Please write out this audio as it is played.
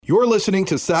You're listening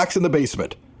to Sox in the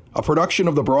Basement, a production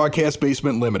of the Broadcast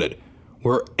Basement Limited,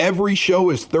 where every show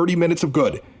is 30 minutes of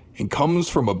good and comes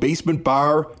from a basement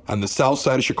bar on the south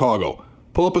side of Chicago.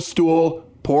 Pull up a stool,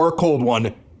 pour a cold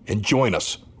one, and join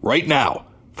us right now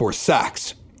for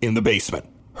Sox in the Basement.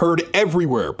 Heard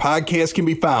everywhere podcasts can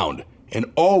be found, and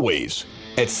always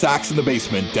at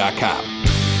soxinthebasement.com.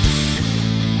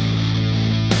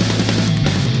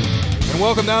 And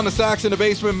welcome down to Sox in the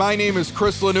Basement. My name is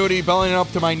Chris Lanuti, bellying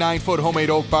up to my 9-foot homemade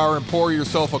oak bar and pour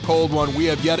yourself a cold one. We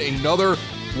have yet another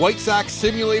White Sox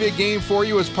simulated game for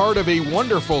you as part of a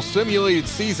wonderful simulated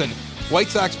season. White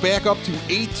Sox back up to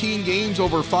 18 games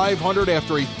over 500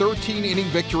 after a 13-inning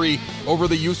victory over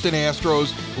the Houston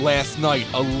Astros last night.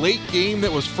 A late game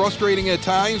that was frustrating at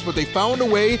times, but they found a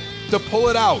way to pull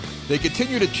it out. They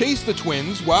continue to chase the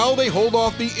Twins while they hold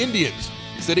off the Indians,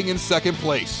 sitting in second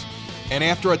place. And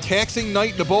after a taxing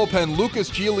night in the bullpen, Lucas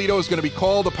Giolito is going to be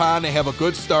called upon to have a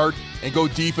good start and go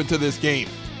deep into this game.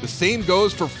 The same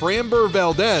goes for Framber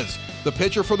Valdez, the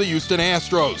pitcher for the Houston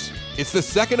Astros. It's the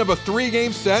second of a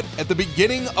 3-game set at the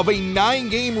beginning of a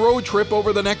 9-game road trip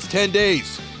over the next 10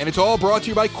 days. And it's all brought to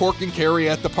you by Cork and Carry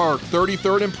at the Park,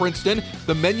 33rd and Princeton.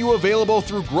 The menu available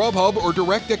through Grubhub or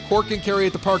direct at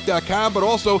corkandcarryatthepark.com, but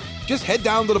also just head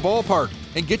down to the ballpark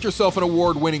and get yourself an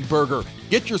award-winning burger.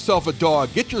 Get yourself a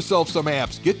dog, get yourself some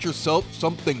apps, get yourself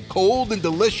something cold and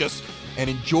delicious, and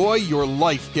enjoy your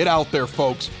life. Get out there,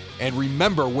 folks. And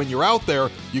remember, when you're out there,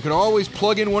 you can always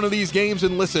plug in one of these games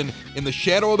and listen in the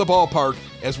shadow of the ballpark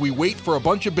as we wait for a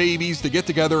bunch of babies to get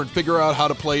together and figure out how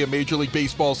to play a Major League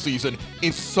Baseball season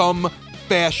in some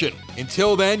fashion.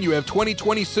 Until then, you have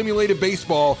 2020 simulated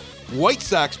baseball, White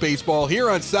Sox baseball here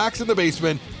on Sox in the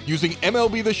Basement using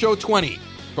MLB The Show 20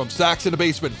 from Sox in the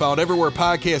Basement, found everywhere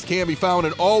podcasts can be found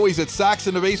and always at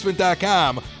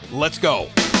soxinthebasement.com. Let's go.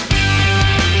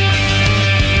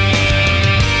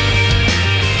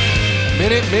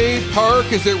 Minute Maid Park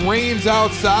as it rains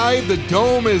outside. The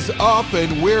dome is up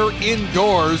and we're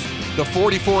indoors. The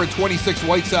 44-26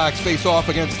 White Sox face off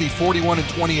against the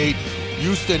 41-28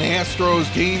 Houston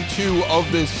Astros. Game 2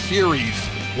 of this series.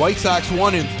 White Sox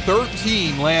won in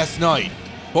 13 last night.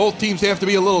 Both teams have to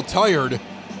be a little tired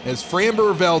as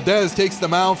Framber Valdez takes the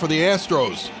mound for the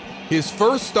Astros. His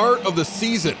first start of the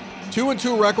season.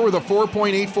 2-2 record with a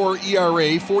 4.84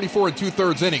 ERA, 44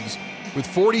 2/3 innings with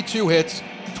 42 hits,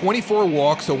 24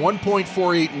 walks, a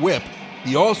 1.48 whip.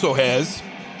 He also has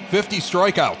 50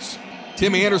 strikeouts.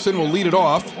 Tim Anderson will lead it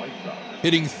off,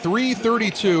 hitting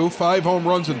 .332, 5 home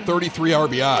runs, and 33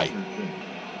 RBI.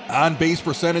 On-base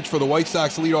percentage for the White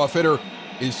Sox leadoff hitter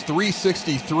is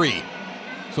 .363.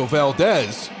 So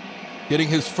Valdez getting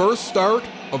his first start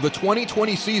of the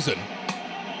 2020 season.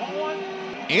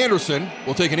 Anderson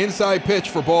will take an inside pitch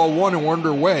for ball 1 and we're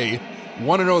underway.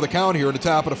 1-0 the count here in the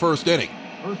top of the first inning.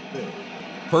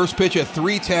 First pitch at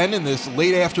 3:10 in this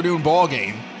late afternoon ball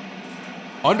game.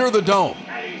 Under the dome.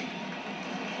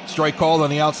 Strike called on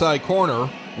the outside corner.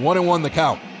 1-1 the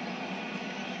count.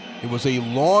 It was a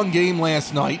long game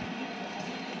last night.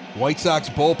 White Sox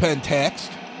bullpen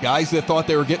taxed. Guys that thought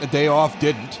they were getting a day off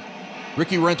didn't.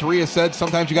 Ricky Renteria said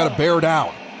sometimes you got to bear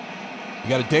down. You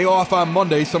got a day off on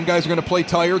Monday. Some guys are going to play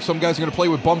tired. Some guys are going to play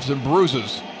with bumps and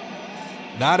bruises.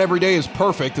 Not every day is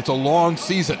perfect. It's a long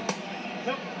season.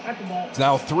 It's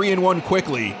now 3-1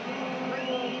 quickly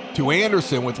to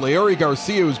Anderson with Leury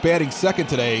Garcia, who's batting second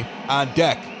today, on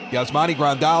deck. Yasmani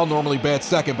Grandal normally bats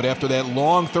second, but after that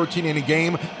long 13-inning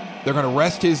game, they're going to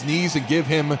rest his knees and give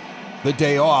him the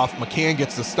day off. McCann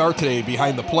gets the start today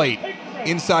behind the plate.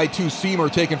 Inside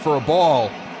two-seamer taken for a ball,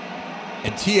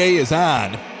 and TA is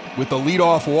on with the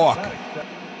leadoff walk.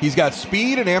 He's got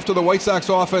speed, and after the White Sox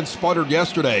offense sputtered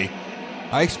yesterday,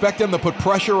 I expect them to put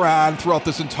pressure on throughout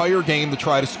this entire game to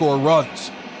try to score runs.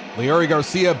 Leury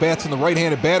Garcia bats in the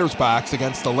right-handed batter's box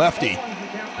against the lefty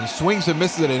and swings and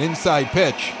misses at an inside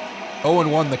pitch.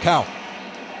 0-1 the count.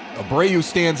 Abreu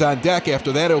stands on deck.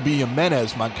 After that, it'll be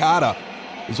Jimenez. Moncada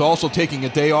is also taking a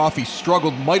day off. He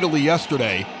struggled mightily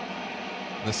yesterday.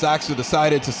 The Sox have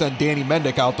decided to send Danny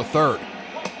Mendick out to third.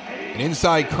 An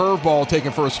inside curveball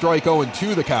taken for a strike,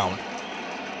 0-2 the count.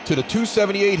 To the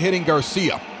 .278 hitting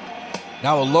Garcia.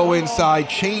 Now a low inside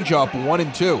changeup,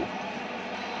 1-2.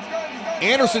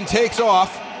 Anderson takes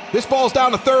off. This ball's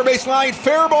down the third base line.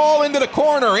 Fair ball into the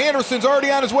corner. Anderson's already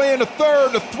on his way into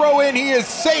third. The throw in, he is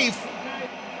safe.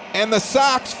 And the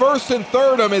Sox first and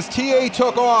third him as TA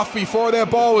took off before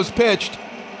that ball was pitched.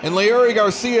 And Leury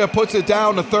Garcia puts it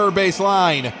down the third base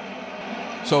line.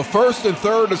 So first and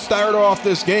third to start off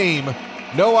this game.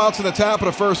 No outs in the top of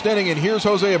the first inning, and here's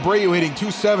Jose Abreu hitting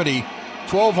 .270,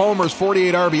 12 homers,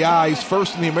 48 RBIs,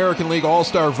 first in the American League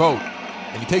All-Star vote.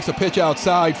 And he takes a pitch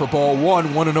outside for ball 1,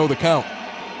 1-0 the count.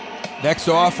 Next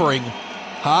offering,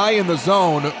 high in the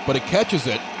zone, but it catches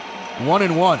it.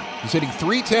 1-1. He's hitting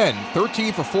 .310,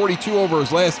 13 for 42 over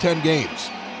his last 10 games.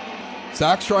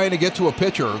 Sox trying to get to a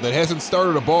pitcher that hasn't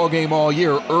started a ball game all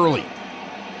year early.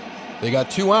 They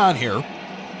got 2 on here.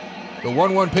 The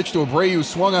 1-1 pitch to Abreu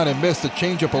swung on and missed. A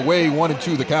changeup away,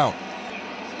 1-2 the count.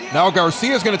 Now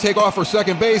Garcia's going to take off for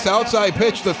second base. Outside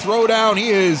pitch, the throw down. He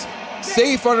is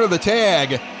safe under the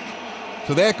tag.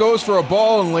 So that goes for a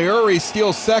ball, and Leury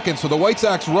steals second. So the White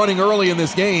Sox running early in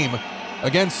this game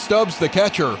against Stubbs, the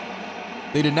catcher.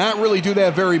 They did not really do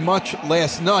that very much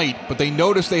last night, but they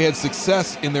noticed they had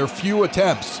success in their few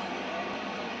attempts.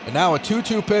 And now a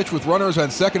 2-2 pitch with runners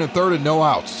on second and third and no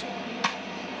outs.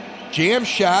 Jam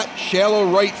shot,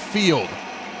 shallow right field.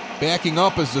 Backing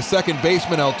up is the second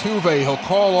baseman, Altuve. He'll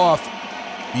call off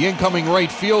the incoming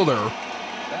right fielder.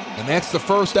 And that's the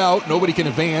first out. Nobody can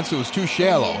advance. It was too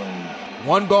shallow.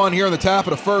 1 gone here in the top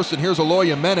of the first, and here's Eloy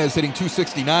Jimenez hitting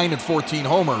 .269 and 14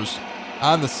 homers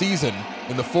on the season.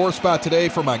 In the 4th spot today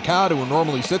for Moncada, who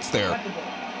normally sits there.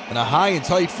 And a high and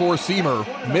tight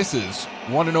 4-seamer misses.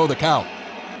 1-0 the count.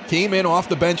 Came in off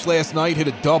the bench last night, hit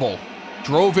a double.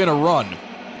 Drove in a run.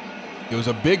 It was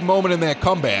a big moment in that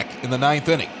comeback in the 9th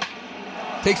inning.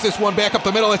 Takes this one back up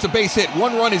the middle. That's a base hit.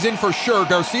 1 run is in for sure.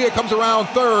 Garcia comes around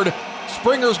third.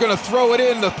 Springer's going to throw it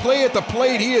in. The play at the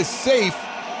plate. He is safe.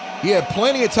 He had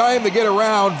plenty of time to get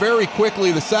around very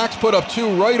quickly. The Sox put up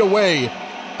 2 right away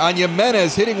on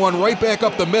Jimenez, hitting one right back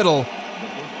up the middle.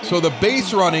 So the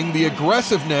base running, the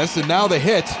aggressiveness, and now the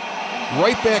hit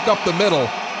right back up the middle.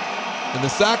 And the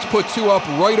Sox put 2 up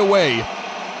right away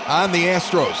on the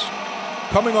Astros.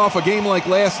 Coming off a game like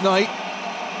last night,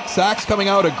 Sox coming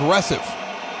out aggressive.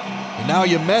 And now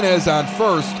Jimenez on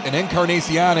first and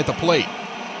Encarnacion at the plate.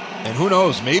 And who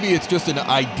knows, maybe it's just an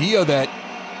idea that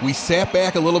we sat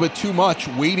back a little bit too much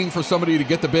waiting for somebody to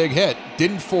get the big hit.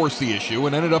 Didn't force the issue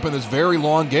and ended up in this very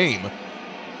long game.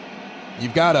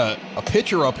 You've got a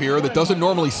pitcher up here that doesn't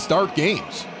normally start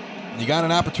games. You got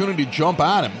an opportunity to jump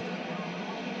on him.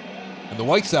 And the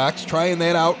White Sox trying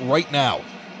that out right now.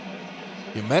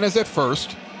 Jimenez at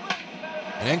first.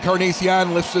 And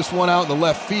Encarnacion lifts this one out in the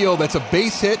left field. That's a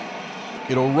base hit.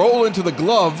 It'll roll into the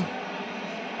glove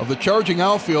of the charging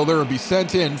outfielder and be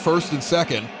sent in first and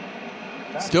second.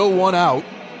 Still 1 out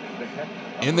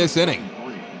in this inning.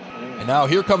 And now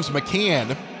here comes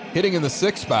McCann hitting in the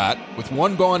 6th spot with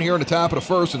 1 gone here in the top of the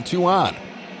first and 2 on.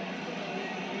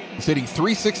 He's hitting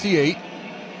 .368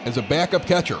 as a backup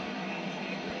catcher.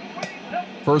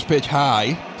 First pitch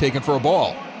high, taken for a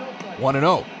ball.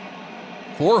 1-0.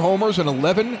 4 homers and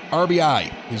 11 RBI.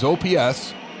 His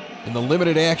OPS in the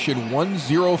limited action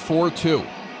 1042.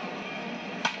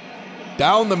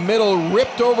 Down the middle,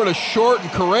 ripped over to short, and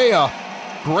Correa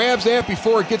grabs that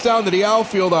before it gets out into the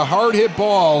outfield. A hard hit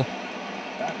ball.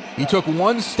 He took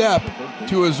 1 step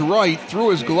to his right, threw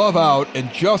his glove out,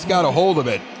 and just got a hold of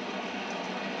it.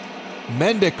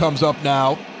 Mendick comes up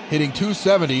now, hitting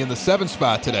 .270 in the 7th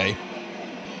spot today.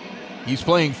 He's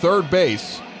playing third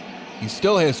base. He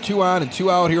still has 2 on and 2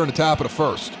 out here in the top of the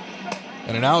first.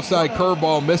 And an outside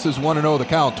curveball misses 1-0 the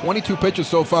count. 22 pitches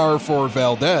so far for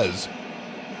Valdez.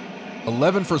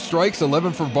 11 for strikes,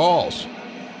 11 for balls.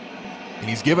 And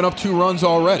he's given up 2 runs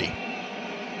already.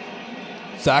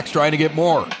 Sox trying to get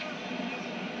more.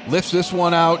 Lifts this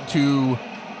one out to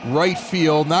right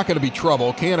field. Not going to be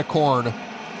trouble. Can of corn.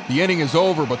 The inning is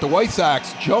over, but the White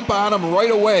Sox jump on him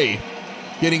right away,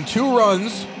 getting 2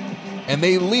 runs, and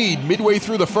they lead midway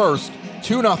through the first,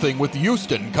 2-0 with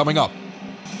Houston coming up.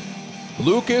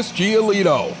 Lucas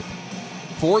Giolito,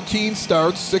 14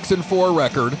 starts, 6-4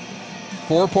 record,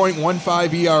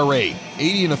 4.15 ERA,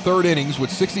 80 in the 3rd innings with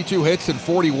 62 hits and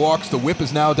 40 walks. The whip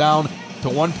is now down to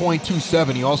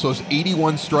 1.27. He also has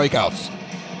 81 strikeouts.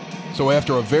 So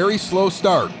after a very slow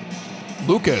start,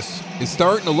 Lucas is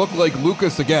starting to look like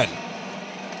Lucas again.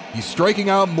 He's striking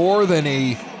out more than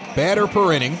a batter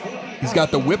per inning. He's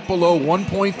got the whip below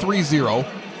 1.30.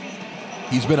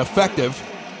 He's been effective,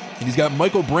 and he's got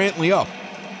Michael Brantley up.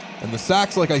 And the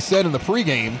Sox, like I said in the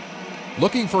pregame,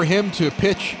 looking for him to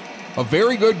pitch a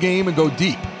very good game and go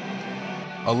deep.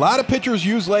 A lot of pitchers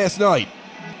used last night.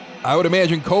 I would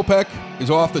imagine Kopech is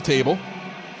off the table.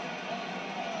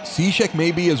 Cishek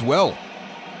may be as well.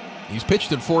 He's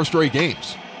pitched in 4 straight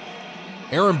games.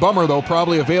 Aaron Bummer, though,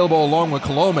 probably available along with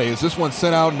Colome. As this one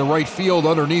sent out in the right field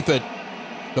underneath it,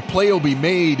 the play will be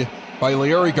made by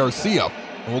Leury Garcia.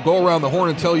 And we'll go around the horn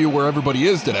and tell you where everybody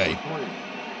is today,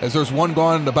 as there's 1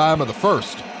 gone in the bottom of the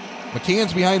first.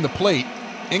 McCann's behind the plate.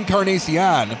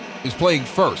 Encarnacion is playing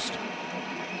first.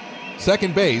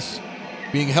 Second base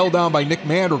being held down by Nick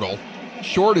Madrigal.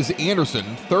 Short is Anderson.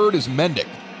 Third is Mendick.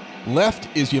 Left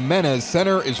is Jimenez.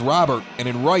 Center is Robert. And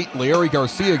in right, Larry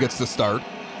Garcia gets the start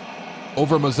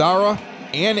over Mazzara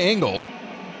and Engel,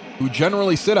 who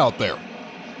generally sit out there.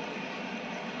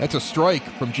 That's a strike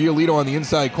from Giolito on the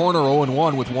inside corner,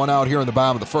 0-1 with one out here in the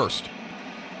bottom of the first.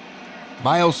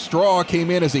 Miles Straw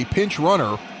came in as a pinch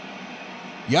runner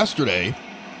yesterday.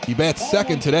 He bats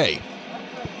second today.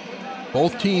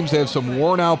 Both teams have some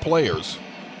worn-out players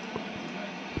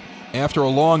after a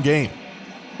long game.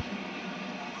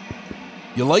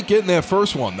 You like getting that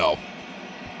first one, though.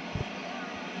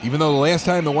 Even though the last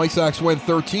time the White Sox went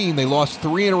 13, they lost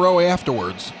 3 in a row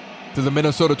afterwards to the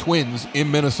Minnesota Twins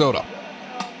in Minnesota.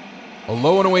 A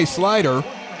low and away slider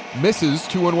misses,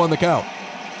 2-1 the count.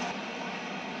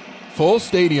 Full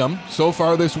stadium so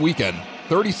far this weekend.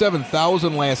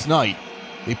 37,000 last night.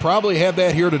 They probably have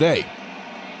that here today.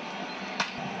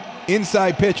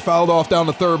 Inside pitch fouled off down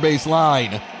the third base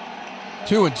line.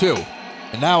 2-2.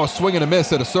 And now a swing and a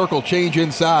miss at a circle change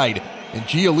inside. And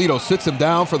Giolito sits him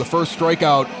down for the first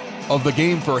strikeout of the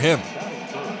game for him.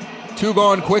 2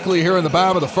 gone quickly here in the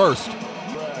bottom of the first.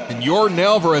 And Yordan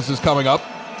Alvarez is coming up.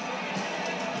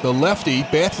 The lefty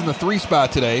bats in the 3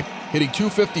 spot today, hitting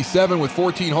 .257 with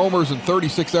 14 homers and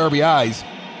 36 RBIs,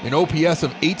 an OPS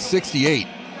of .868,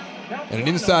 and an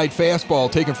inside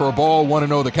fastball taken for a ball,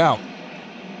 1-0 the count.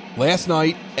 Last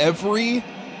night, every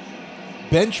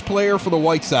bench player for the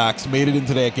White Sox made it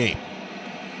into that game.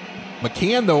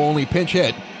 McCann, though, only pinch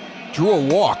hit, drew a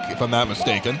walk, if I'm not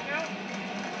mistaken.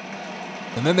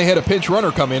 And then they had a pinch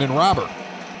runner come in Robert.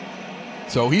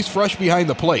 So he's fresh behind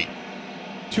the plate.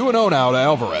 2-0 now to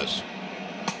Alvarez.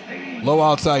 Low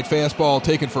outside fastball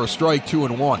taken for a strike,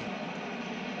 2-1.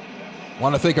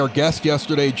 Want to thank our guest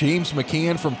yesterday, James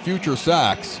McCann from Future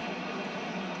Sox.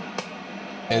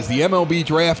 As the MLB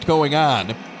draft going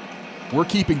on, we're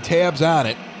keeping tabs on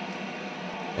it.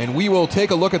 And we will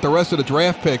take a look at the rest of the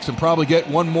draft picks and probably get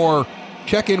one more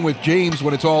check-in with James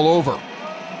when it's all over.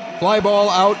 Fly ball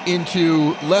out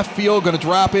into left field, going to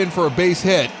drop in for a base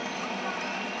hit.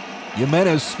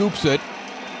 Jimenez scoops it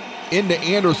into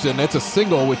Anderson. That's a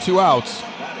single with 2 outs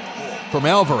from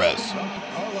Alvarez.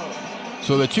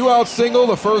 So the 2-out single,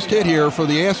 the first hit here for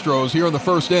the Astros here in the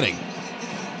first inning.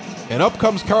 And up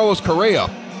comes Carlos Correa.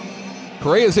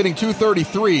 Correa's hitting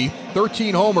 .233,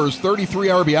 13 homers, 33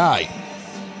 RBI.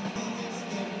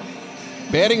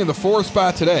 Batting in the 4th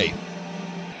spot today.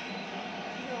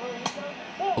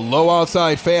 A low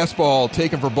outside fastball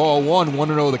taken for ball 1,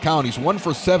 1-0 the count. He's 1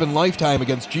 for 7 lifetime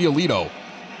against Giolito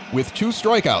with 2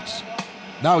 strikeouts.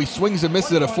 Now he swings and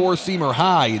misses at a 4-seamer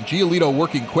high, and Giolito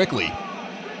working quickly.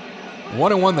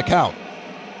 1-1 the count.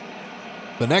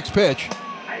 The next pitch,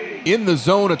 in the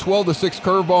zone, a 12-6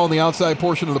 curveball on the outside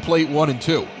portion of the plate,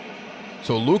 1-2.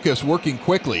 So Lucas working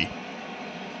quickly.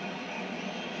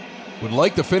 Would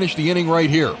like to finish the inning right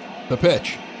here. The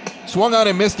pitch. Swung on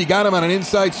and missed. He got him on an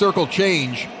inside circle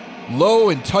change. Low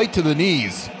and tight to the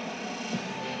knees.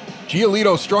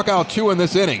 Giolito struck out 2 in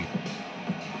this inning.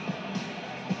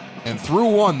 And through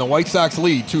 1, the White Sox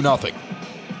lead 2-0.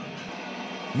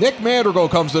 Nick Madrigal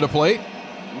comes to the plate.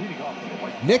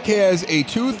 Nick has a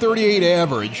 .238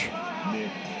 average,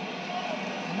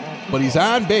 but he's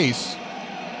on base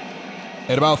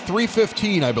at about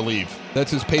 .315, I believe.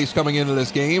 That's his pace coming into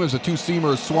this game as a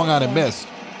 2-seamer is swung on and missed.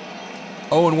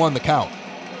 0-1 the count.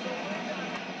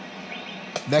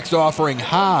 Next offering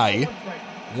high,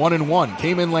 1-1.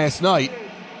 Came in last night,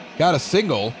 got a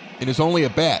single in his only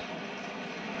at bat.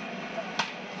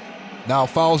 Now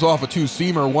fouls off a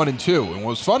 2-seamer, 1-2. And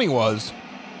what was funny was,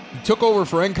 he took over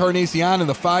for Encarnacion in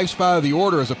the 5 spot of the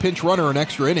order as a pinch runner in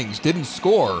extra innings. Didn't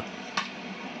score.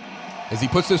 As he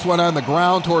puts this one on the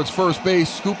ground towards first base,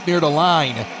 scooped near the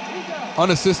line.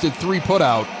 Unassisted 3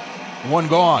 putout, 1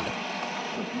 gone.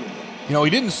 You know,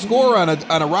 he didn't score on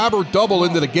a Robert double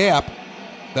into the gap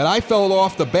that I felt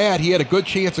off the bat. He had a good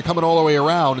chance of coming all the way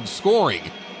around and scoring.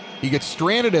 He gets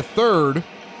stranded at third,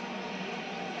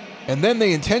 and then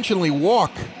they intentionally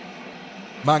walk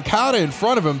Moncada in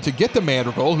front of him to get to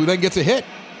Madrigal, who then gets a hit.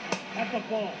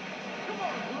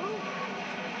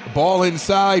 The ball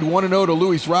inside, 1-0 to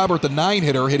Luis Robert, the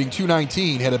 9-hitter, hitting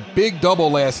 .219. Had a big double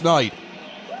last night.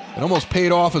 It almost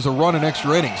paid off as a run in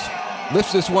extra innings.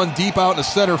 Lifts this one deep out into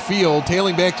center field.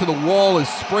 Tailing back to the wall is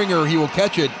Springer. He will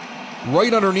catch it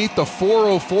right underneath the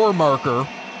 404 marker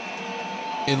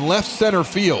in left center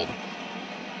field.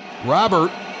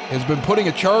 Robert has been putting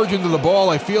a charge into the ball.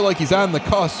 I feel like he's on the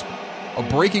cusp of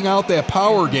breaking out that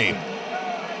power game.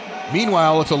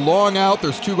 Meanwhile, it's a long out.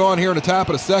 There's 2 gone here in the top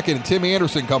of the second, and Tim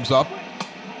Anderson comes up.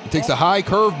 He takes a high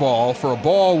curveball for a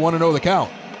ball, 1-0 the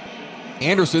count.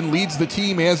 Anderson leads the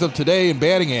team as of today in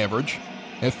batting average.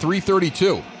 at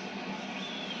 3:32.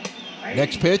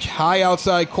 Next pitch, high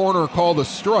outside corner, called a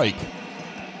strike.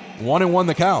 1-1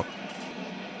 the count.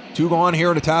 2 gone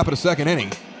here at the top of the second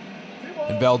inning.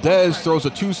 And Valdez throws a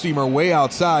two-seamer way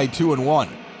outside, 2-1.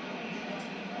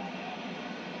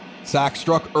 Sox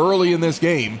struck early in this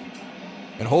game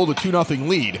and hold a 2-0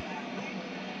 lead,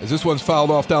 as this one's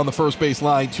fouled off down the first base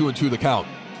line, 2-2 the count.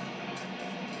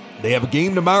 They have a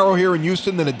game tomorrow here in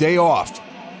Houston, then a day off.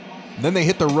 And then they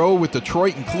hit the road with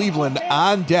Detroit and Cleveland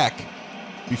on deck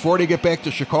before they get back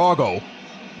to Chicago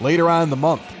later on in the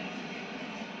month.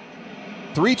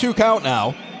 3-2 count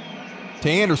now to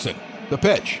Anderson. The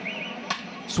pitch.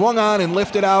 Swung on and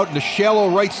lifted out into shallow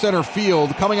right center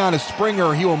field. Coming on as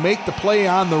Springer, he will make the play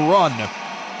on the run.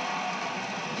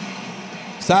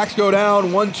 Sox go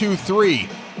down 1-2-3.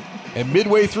 And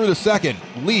midway through the second,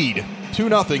 lead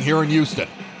 2-0 here in Houston.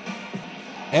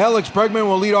 Alex Bregman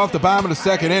will lead off the bottom of the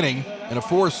second inning, and a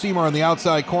four-seamer on the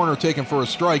outside corner taken for a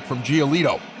strike from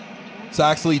Giolito.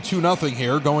 Sox lead 2-0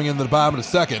 here going into the bottom of the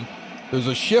second. There's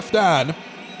a shift on.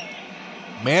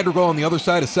 Madrigal on the other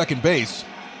side of second base,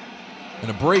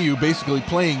 and Abreu basically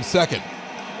playing second.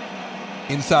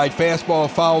 Inside fastball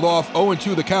fouled off,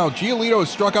 0-2 the count. Giolito has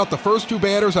struck out the first 2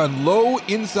 batters on low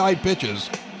inside pitches.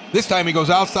 This time he goes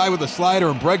outside with a slider,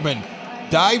 and Bregman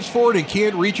dives for it and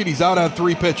can't reach it. He's out on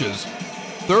 3 pitches.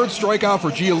 Third strikeout for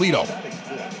Giolito.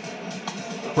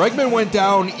 Bregman went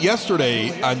down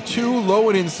yesterday on 2 low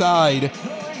and inside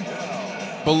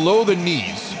below the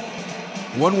knees.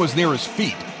 One was near his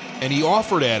feet, and he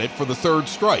offered at it for the third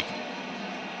strike.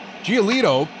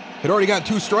 Giolito had already got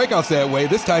 2 strikeouts that way.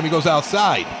 This time he goes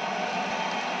outside.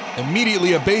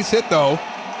 Immediately a base hit, though,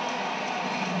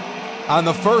 on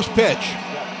the first pitch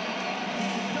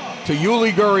to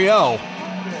Yuli Gurriel.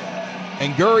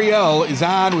 And Gurriel is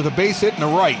on with a base hit in the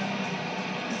right.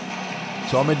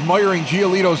 So I'm admiring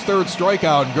Giolito's third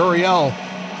strikeout. And Gurriel,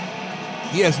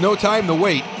 he has no time to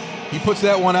wait. He puts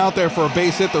that one out there for a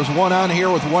base hit. There's one on here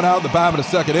with one out in the bottom of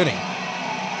the second inning.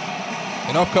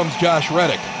 And up comes Josh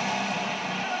Reddick.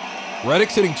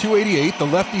 Reddick's hitting .288. The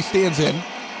lefty stands in.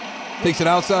 Takes an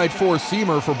outside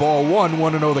four-seamer for ball 1,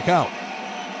 1-0 the count.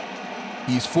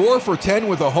 He's 4 for 10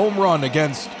 with a home run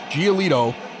against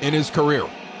Giolito in his career.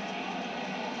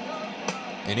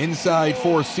 An inside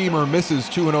four-seamer misses,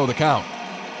 2-0 the count.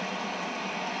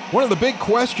 One of the big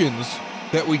questions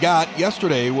that we got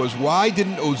yesterday was, why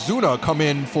didn't Ozuna come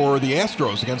in for the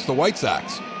Astros against the White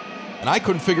Sox? And I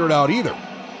couldn't figure it out either.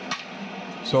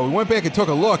 So we went back and took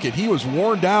a look, and he was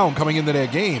worn down coming into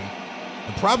that game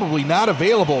and probably not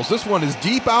available. So this one is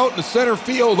deep out in the center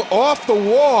field, off the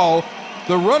wall.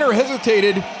 The runner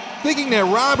hesitated, thinking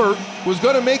that Robert was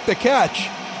going to make the catch.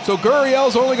 So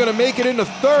Gurriel's only going to make it into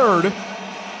third.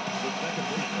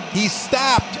 He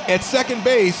stopped at second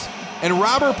base, and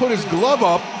Robert put his glove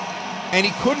up, and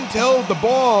he couldn't tell the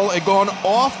ball had gone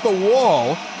off the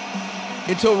wall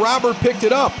until Robert picked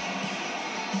it up.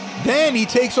 Then he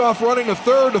takes off running to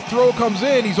third. The throw comes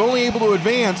in. He's only able to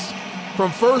advance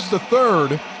from first to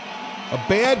third. A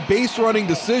bad base running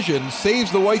decision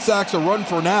saves the White Sox a run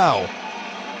for now.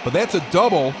 But that's a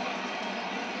double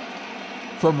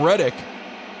from Reddick.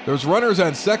 There's runners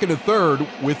on second and third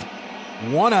with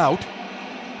one out.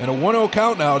 And a 1-0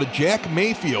 count now to Jack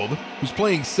Mayfield, who's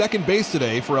playing second base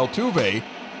today for Altuve,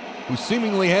 who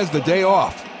seemingly has the day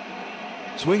off.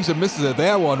 Swings and misses at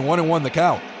that one, 1-1 the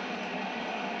count.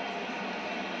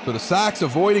 So the Sox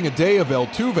avoiding a day of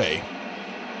Altuve,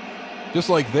 just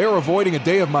like they're avoiding a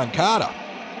day of Moncada.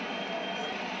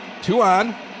 2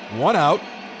 on, 1 out,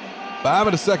 bottom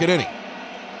of the second inning.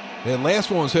 That last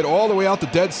one was hit all the way out to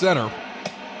dead center.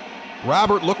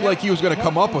 Robert looked like he was going to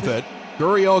come up with it.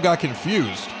 Gurriel got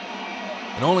confused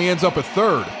and only ends up at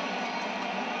third.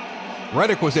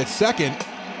 Reddick was at second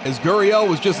as Gurriel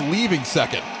was just leaving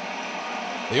second.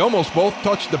 They almost both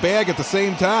touched the bag at the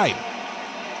same time.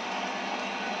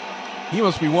 He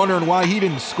must be wondering why he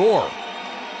didn't score.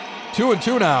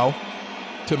 2-2 now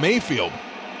to Mayfield,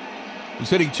 who's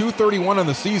hitting .231 on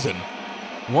the season.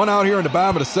 1 out here in the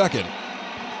bottom of the second.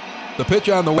 The pitch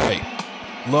on the way.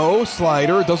 Low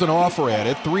slider, doesn't offer at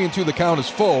it. 3-2 the count is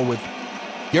full with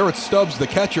Garrett Stubbs, the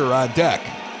catcher, on deck.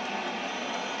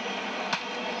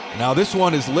 Now this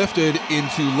one is lifted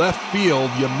into left field.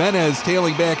 Jimenez,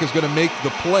 tailing back, is going to make the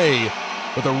play,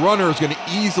 but the runner is going to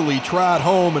easily trot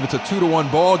home, and it's a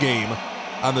 2-1 ball game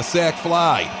on the sac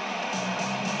fly.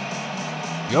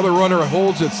 The other runner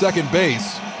holds at second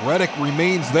base. Reddick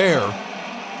remains there.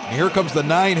 And here comes the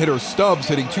 9-hitter Stubbs,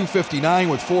 hitting .259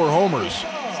 with 4 homers.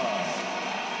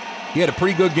 He had a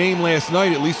pretty good game last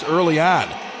night, at least early on.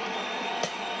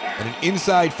 And an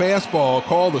inside fastball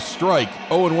called a strike,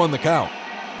 0-1 the count.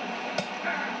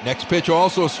 Next pitch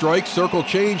also a strike, circle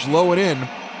change, low and in.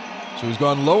 So he's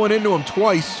gone low and into him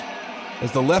twice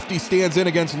as the lefty stands in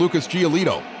against Lucas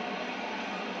Giolito.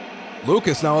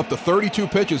 Lucas now up to 32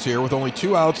 pitches here with only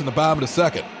 2 outs in the bottom of the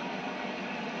second.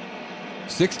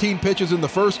 16 pitches in the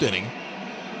first inning.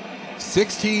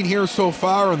 16 here so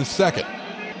far in the second.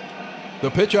 The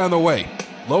pitch on the way.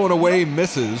 Low and away,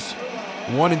 misses.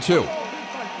 1-2.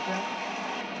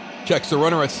 Checks the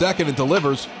runner at second and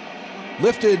delivers.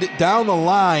 Lifted down the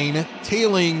line,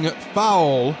 tailing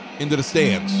foul into the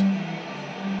stands.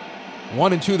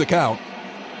 1-2 the count.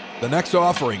 The next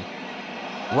offering.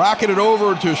 Rocketed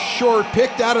over to short,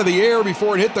 picked out of the air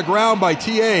before it hit the ground by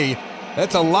TA.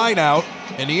 That's a line out,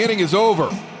 and the inning is over.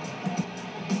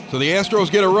 So the Astros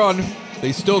get a run.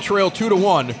 They still trail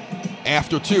 2-1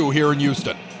 after 2 here in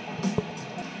Houston.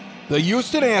 The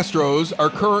Houston Astros are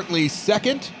currently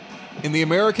second in the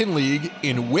American League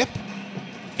in WHIP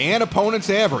and opponent's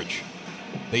average.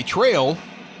 They trail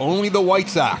only the White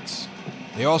Sox.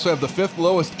 They also have the 5th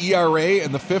lowest ERA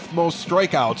and the 5th most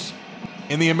strikeouts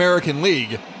in the American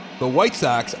League. The White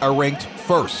Sox are ranked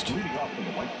first.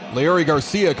 Leury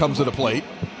Garcia comes to the plate.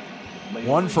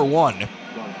 1-for-1.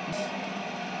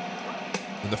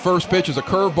 And the first pitch is a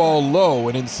curveball low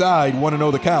and inside,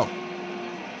 1-0 the count.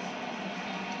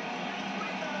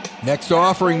 Next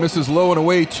offering misses low and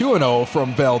away, 2-0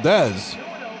 from Valdez,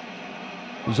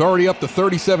 who's already up to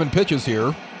 37 pitches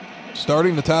here,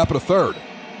 starting the top of the third.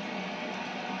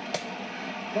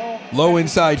 Low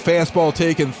inside fastball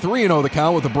taken, 3-0 the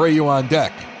count with Abreu on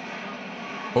deck.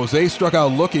 Jose struck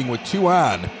out looking with 2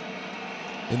 on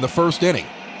in the first inning.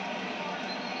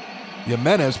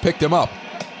 Jimenez picked him up.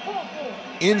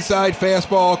 Inside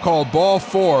fastball called ball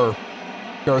 4.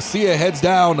 Garcia heads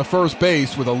down to first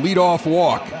base with a leadoff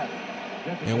walk.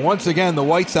 And once again, the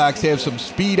White Sox have some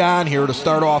speed on here to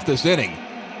start off this inning.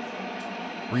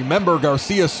 Remember,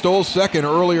 Garcia stole second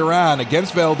earlier on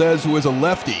against Valdez, who is a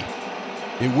lefty.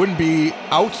 It wouldn't be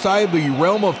outside the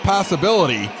realm of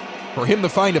possibility for him to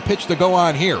find a pitch to go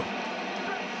on here.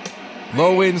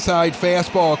 Low inside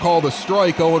fastball called a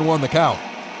strike, 0-1 the count.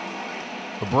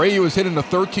 Abreu has hit into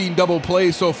 13 double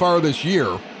plays so far this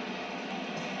year.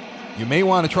 You may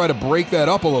want to try to break that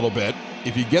up a little bit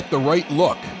if you get the right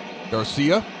look.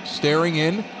 Garcia staring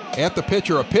in at the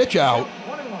pitcher, a pitch out.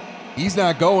 He's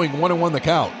not going, 1-1 the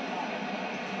count.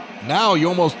 Now you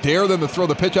almost dare them to throw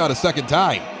the pitch out a second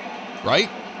time, right?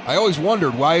 I always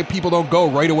wondered why people don't go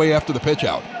right away after the pitch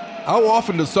out. How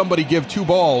often does somebody give 2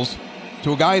 balls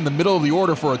to a guy in the middle of the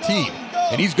order for a team?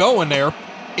 And he's going there.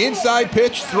 Inside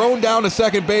pitch thrown down to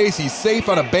second base. He's safe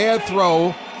on a bad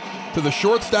throw to the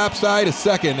shortstop side of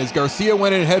second as Garcia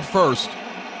went in head first.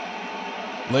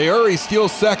 Leury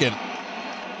steals second.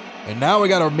 And now we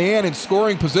got a man in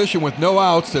scoring position with no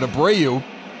outs and Abreu,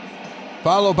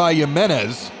 followed by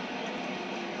Jimenez,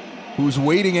 who's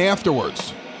waiting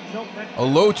afterwards. A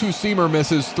low 2-seamer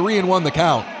misses, 3-1 the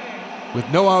count. With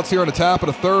no outs here on the top of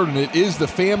the third, and it is the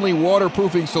Family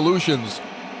Waterproofing Solutions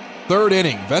third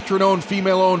inning. Veteran-owned,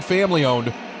 female-owned,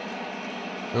 family-owned.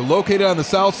 They're located on the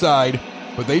south side,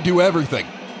 but they do everything.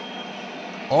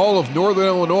 All of northern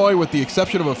Illinois, with the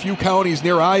exception of a few counties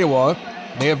near Iowa.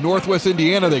 They have northwest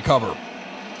Indiana they cover.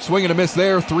 Swing and a miss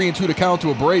there, 3-2 to count to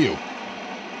Abreu.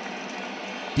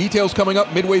 Details coming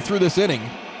up midway through this inning.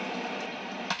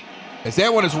 As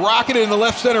that one is rocketed in the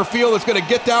left center field, it's going to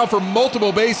get down for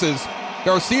multiple bases.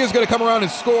 Garcia's going to come around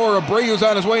and score. Abreu's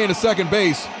on his way into second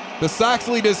base. The Sox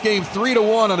lead this game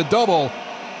 3-1 on a double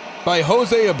by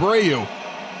Jose Abreu.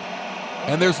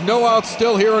 And there's no outs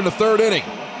still here in the third inning.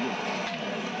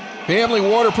 Family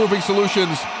Waterproofing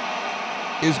Solutions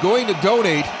is going to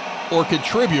donate or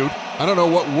contribute, I don't know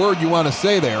what word you want to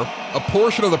say there, a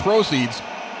portion of the proceeds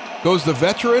goes to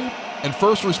veteran and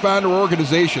first responder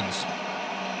organizations.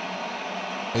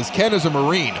 As Ken is a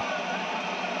Marine.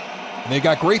 And they've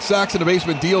got great Sox in the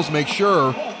Basement deals. Make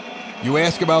sure you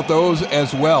ask about those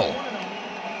as well.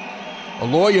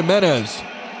 Eloy Jimenez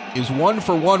is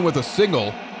 1-for-1 with a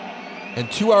single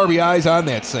and 2 RBIs on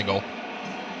that single.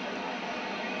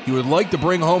 He would like to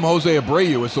bring home Jose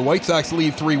Abreu as the White Sox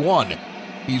lead 3-1.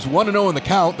 He's 1-0 in the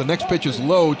count. The next pitch is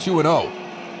low, 2-0.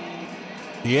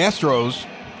 The Astros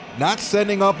not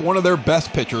sending up one of their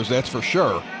best pitchers, that's for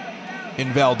sure,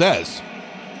 in Valdez.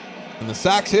 And the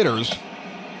Sox hitters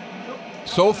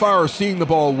so far are seeing the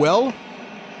ball well,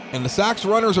 and the Sox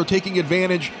runners are taking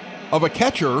advantage of a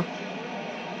catcher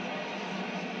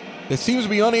that seems to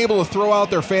be unable to throw out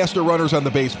their faster runners on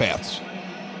the base paths.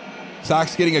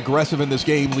 Sox getting aggressive in this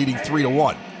game, leading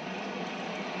 3-1.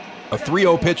 A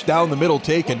 3-0 pitch down the middle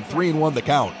taken, 3-1 the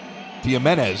count to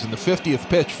Jimenez, and the 50th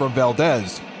pitch from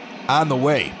Valdez on the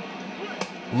way.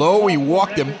 Low, he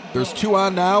walked him. There's 2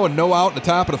 on now and no out in the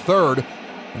top of the third.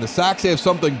 And the Sox have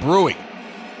something brewing.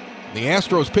 The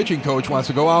Astros pitching coach wants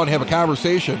to go out and have a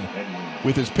conversation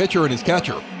with his pitcher and his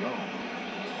catcher.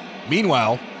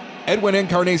 Meanwhile, Edwin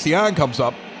Encarnacion comes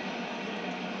up.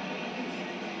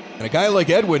 And a guy like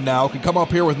Edwin now can come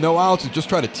up here with no outs and just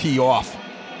try to tee off.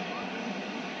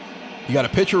 You got a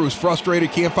pitcher who's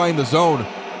frustrated, can't find the zone.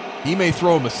 He may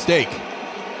throw a mistake.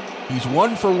 He's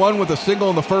 1 for 1 with a single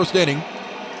in the first inning.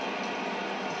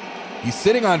 He's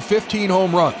sitting on 15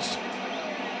 home runs.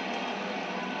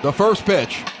 The first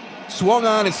pitch, swung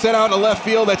on and sent out to left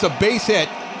field. That's a base hit.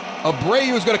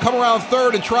 Abreu is going to come around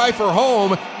third and try for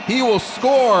home. He will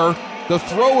score. The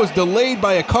throw was delayed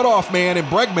by a cutoff man in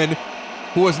Bregman,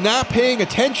 who was not paying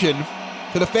attention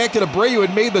to the fact that Abreu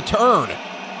had made the turn.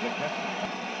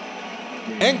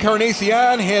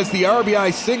 Encarnacion has the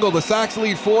RBI single. The Sox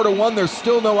lead 4-1. There's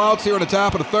still no outs here in the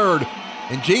top of the third.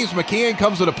 And James McCann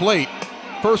comes to the plate.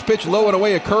 First pitch low and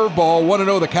away, a curveball,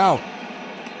 1-0 the count.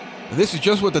 And this is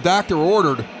just what the doctor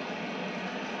ordered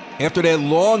after that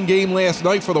long game last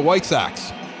night for the White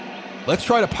Sox. Let's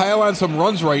try to pile on some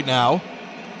runs right now.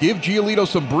 Give Giolito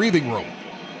some breathing room.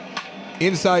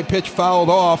 Inside pitch fouled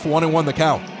off, 1-1 the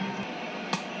count.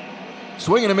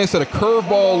 Swing and a miss at a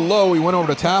curveball low. He went over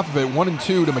the top of it,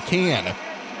 1-2 to McCann.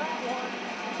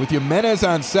 With Jimenez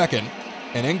on second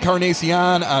and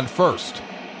Encarnacion on first.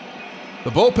 The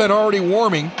bullpen already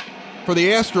warming for the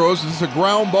Astros. This is a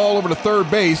ground ball over to third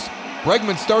base.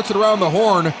 Bregman starts it around the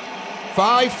horn.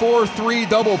 5-4-3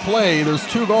 double play. There's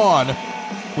 2 gone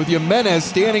with Jimenez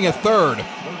standing at third.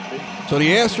 So the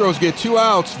Astros get 2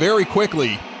 outs very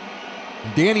quickly.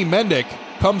 Danny Mendick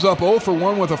comes up 0 for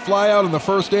 1 with a flyout in the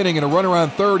first inning and a runner on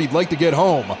third. He'd like to get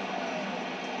home.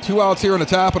 2 outs here in the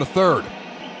top of the third.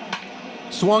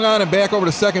 Swung on and back over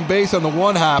to second base on the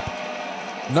 1-hop.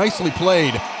 Nicely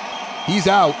played. He's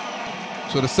out.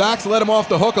 So the Sox let him off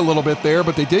the hook a little bit there,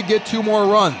 but they did get 2 more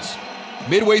runs.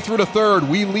 Midway through the third,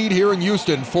 we lead here in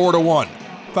Houston 4-1.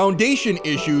 Foundation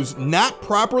issues not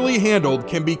properly handled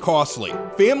can be costly.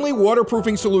 Family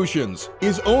Waterproofing Solutions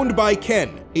is owned by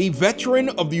Ken, a veteran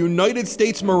of the United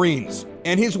States Marines,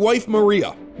 and his wife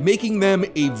Maria, making them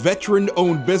a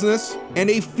veteran-owned business and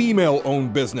a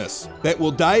female-owned business that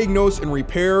will diagnose and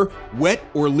repair wet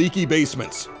or leaky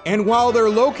basements. And while they're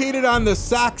located on the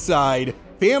Sox side,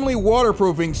 Family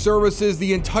Waterproofing services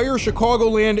the entire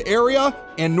Chicagoland area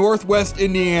and Northwest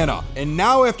Indiana. And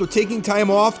now, after taking time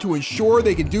off to ensure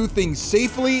they can do things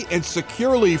safely and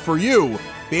securely for you,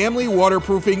 Family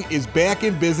Waterproofing is back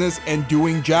in business and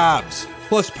doing jobs.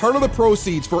 Plus, part of the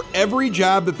proceeds for every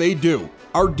job that they do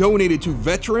are donated to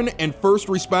veteran and first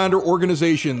responder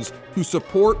organizations who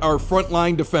support our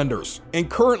frontline defenders. And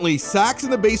currently, Sox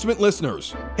in the Basement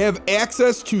listeners have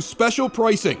access to special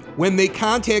pricing when they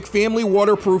contact Family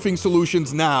Waterproofing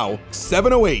Solutions now,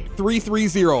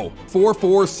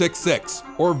 708-330-4466,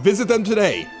 or visit them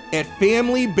today at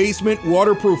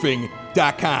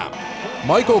FamilyBasementWaterproofing.com.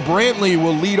 Michael Brantley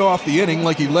will lead off the inning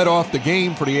like he led off the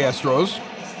game for the Astros.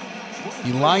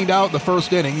 He lined out the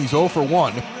first inning. He's 0 for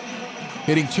 1.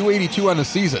 Hitting .282 on the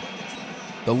season.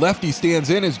 The lefty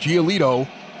stands in as Giolito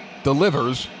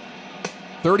delivers.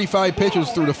 35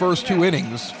 pitches through the first 2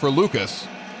 innings for Lucas.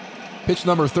 Pitch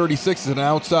number 36 is an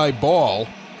outside ball.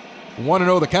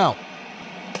 1-0 the count.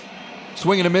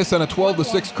 Swing and a miss on a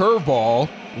 12-6 curveball.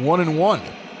 1-1.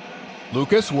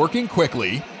 Lucas working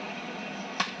quickly.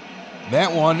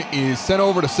 That one is sent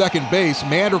over to second base.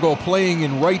 Madrigal playing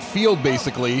in right field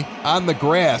basically on the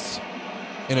grass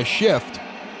in a shift.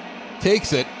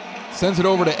 Takes it, sends it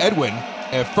over to Edwin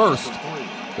at first.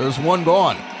 There's 1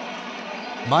 gone.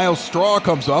 Miles Straw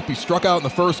comes up. He struck out in the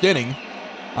first inning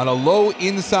on a low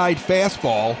inside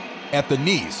fastball at the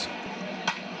knees.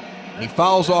 He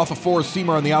fouls off a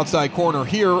four-seamer on the outside corner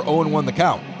here, 0-1 the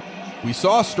count. We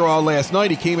saw Straw last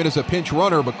night. He came in as a pinch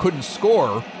runner but couldn't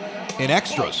score in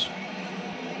extras.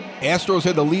 Astros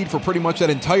had the lead for pretty much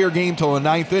that entire game till the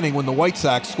 9th inning when the White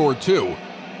Sox scored 2.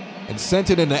 And sent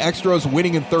it into extras,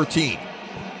 winning in 13.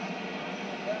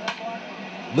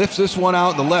 Lifts this one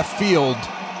out in the left field.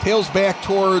 Tails back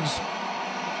towards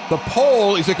the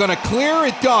pole. Is it going to clear?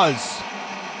 It does.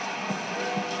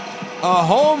 A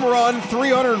home run,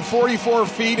 344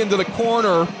 feet into the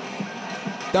corner.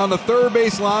 Down the third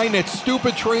base line. That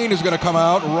stupid train is going to come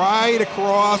out right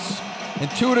across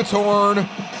and toot its horn.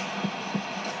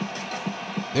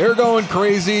 They're going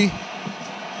crazy.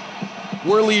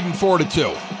 We're leading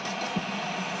 4-2.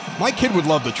 My kid would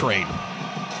love the train.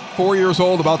 4 years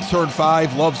old, about to turn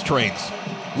 5, loves trains.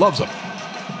 Loves them.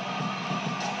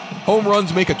 Home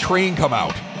runs make a train come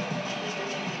out.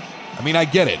 I mean, I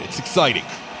get it. It's exciting.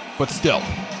 But still.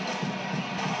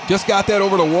 Just got that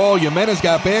over the wall. Jimenez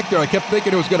got back there. I kept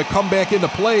thinking it was going to come back into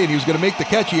play and he was going to make the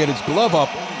catch. He had his glove up.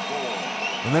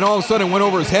 And then all of a sudden it went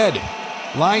over his head.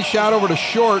 Line shot over to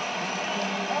short.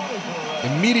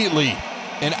 Immediately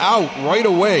and out right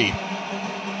away.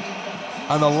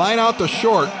 On the line out to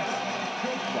short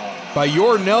by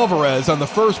Yordan Alvarez on the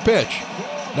first pitch.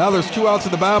 Now there's 2 outs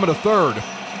in the bottom of the third.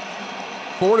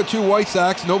 4-2 White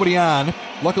Sox, nobody on.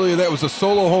 Luckily that was a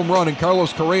solo home run and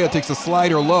Carlos Correa takes a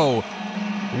slider low.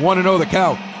 1-0 the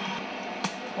count.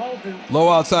 Low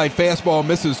outside fastball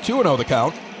misses. 2-0 the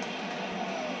count.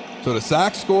 So the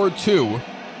Sox scored 2.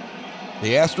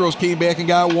 The Astros came back and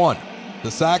got 1.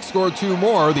 The Sox scored 2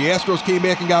 more. The Astros came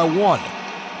back and got 1.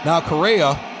 Now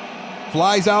Correa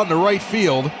flies out into right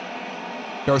field.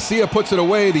 Garcia puts it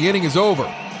away. The inning is over.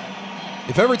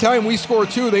 If every time we score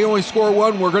 2, they only score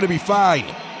 1, we're going to be fine.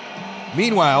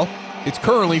 Meanwhile, it's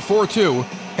currently 4-2,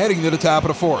 heading to the top of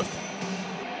the fourth.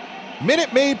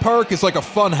 Minute Maid Park is like a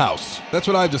fun house. That's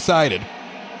what I've decided.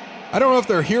 I don't know if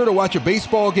they're here to watch a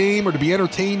baseball game or to be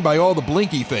entertained by all the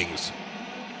blinky things.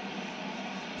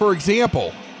 For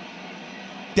example,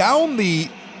 down the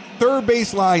third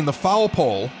base line, the foul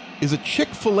pole, is a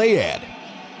Chick-fil-A ad.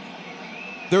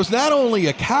 There's not only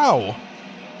a cow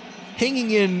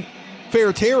hanging in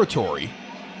fair territory,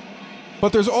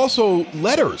 but there's also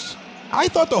letters. I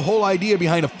thought the whole idea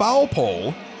behind a foul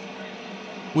pole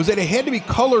was that it had to be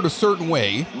colored a certain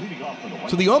way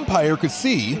so the umpire could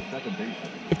see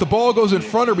if the ball goes in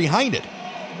front or behind it.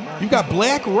 You've got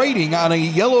black writing on a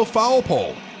yellow foul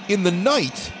pole. In the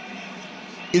night,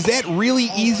 is that really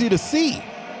easy to see?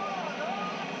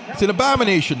 It's an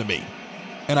abomination to me,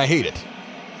 and I hate it.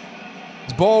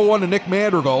 It's ball 1 to Nick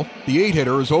Madrigal. The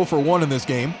 8-hitter is 0 for 1 in this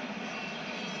game.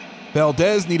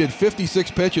 Valdez needed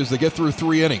 56 pitches to get through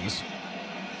 3 innings.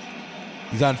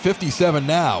 He's on 57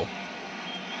 now.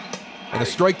 And a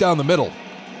strike down the middle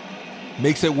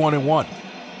makes it 1-1.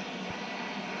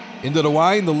 Into the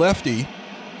line, the lefty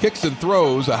kicks and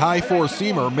throws. A high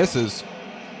 4-seamer misses.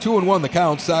 2-1 the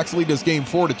count. Sox lead this game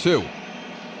 4-2.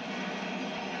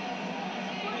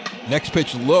 Next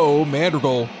pitch low.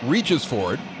 Madrigal reaches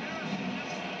for it.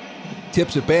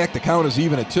 Tips it back. The count is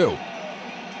even at 2.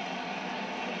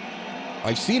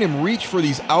 I've seen him reach for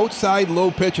these outside low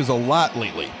pitches a lot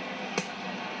lately.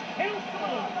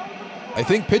 I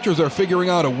think pitchers are figuring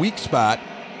out a weak spot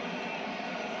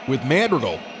with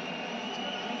Madrigal.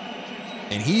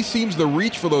 And he seems to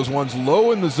reach for those ones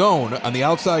low in the zone on the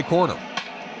outside corner.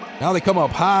 Now they come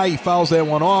up high. He fouls that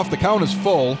one off. The count is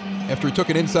full after he took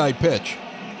an inside pitch.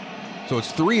 So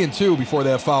it's 3-2 before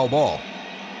that foul ball.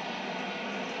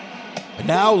 And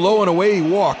now low and away he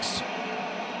walks.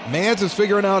 Mads is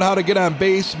figuring out how to get on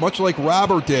base, much like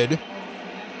Robert did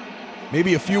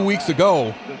maybe a few weeks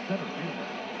ago.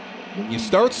 You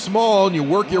start small and you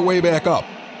work your way back up.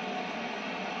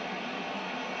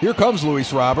 Here comes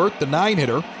Luis Robert, the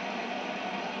 9-hitter.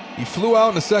 He flew out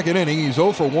in the second inning. He's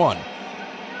 0 for 1.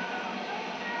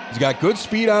 He's got good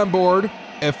speed on board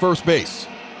at first base.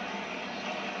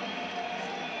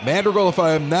 Madrigal, if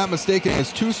I am not mistaken,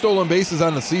 has 2 stolen bases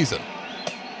on the season.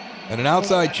 And an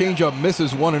outside changeup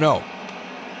misses 1-0.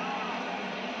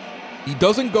 He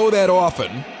doesn't go that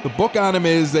often. The book on him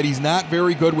is that he's not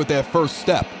very good with that first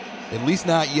step. At least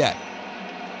not yet.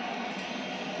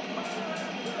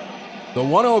 The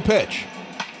 1-0 pitch.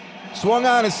 Swung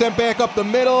on and sent back up the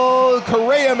middle.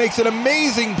 Correa makes an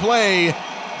amazing play,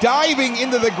 diving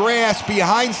into the grass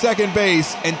behind second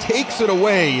base and takes it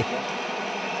away.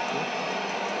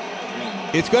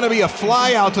 It's going to be a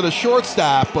fly out to the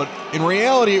shortstop, but in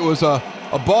reality it was a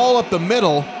ball up the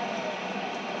middle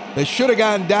that should have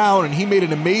gone down, and he made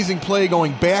an amazing play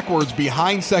going backwards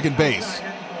behind second base.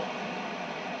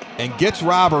 And gets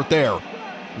Robert there.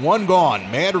 1 gone.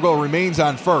 Madrigal remains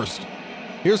on first.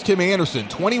 Here's Tim Anderson,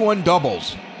 21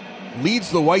 doubles.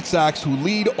 Leads the White Sox, who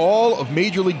lead all of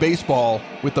Major League Baseball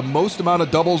with the most amount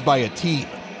of doubles by a team.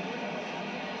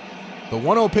 The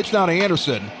 1-0 pitch down to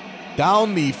Anderson.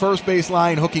 Down the first base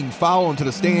line, hooking foul into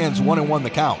the stands, 1-1 the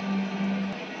count.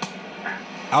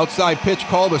 Outside pitch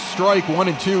called a strike,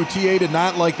 1-2. TA did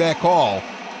not like that call.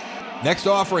 Next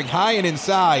offering high and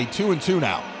inside, 2-2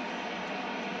 now.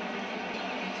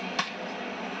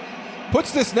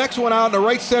 Puts this next one out in the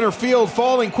right center field,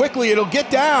 falling quickly. It'll get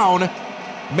down.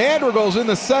 Madrigal's in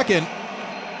the second.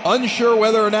 Unsure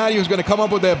whether or not he was going to come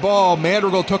up with that ball.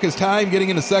 Madrigal took his time getting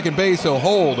into second base. He'll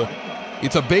hold.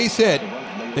 It's a base hit.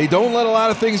 They don't let a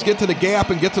lot of things get to the gap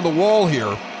and get to the wall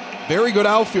here. Very good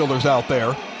outfielders out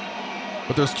there.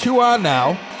 But there's 2 on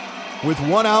now. With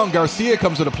 1 out, and Garcia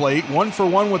comes to the plate. 1 for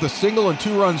 1 with a single and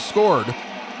 2 runs scored.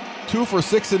 2 for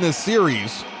 6 in this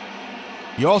series.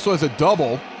 He also has a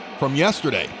double from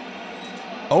yesterday.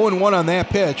 0-1 on that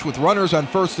pitch with runners on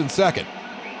first and second.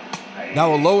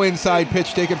 Now a low inside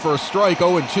pitch taken for a strike,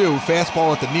 0-2,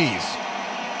 fastball at the knees.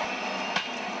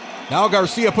 Now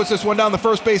Garcia puts this one down the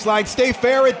first base line. Stay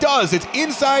fair, it does. It's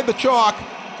inside the chalk.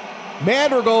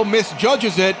 Madrigal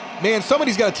misjudges it. Man,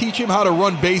 somebody's got to teach him how to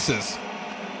run bases.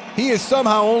 He is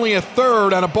somehow only a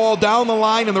third on a ball down the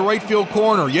line in the right field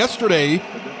corner. Yesterday,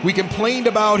 we complained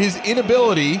about his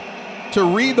inability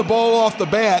to read the ball off the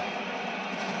bat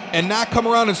and not come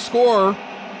around and score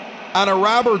on a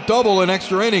Robert double in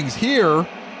extra innings. Here,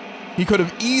 he could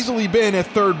have easily been at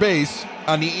third base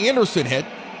on the Anderson hit,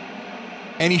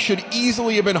 and he should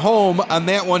easily have been home on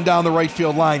that one down the right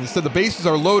field line. Instead, the bases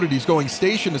are loaded. He's going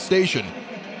station to station.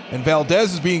 And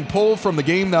Valdez is being pulled from the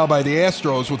game now by the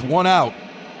Astros with one out.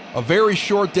 A very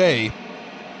short day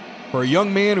for a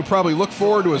young man who probably looked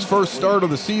forward to his first start of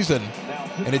the season,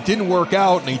 and it didn't work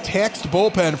out, and a taxed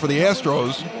bullpen for the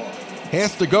Astros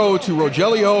has to go to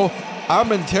Rogelio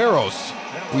Armenteros.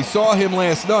 We saw him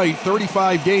last night,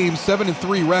 35 games,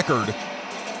 7-3 record,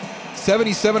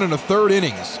 77 and a third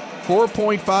innings,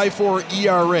 4.54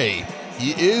 ERA.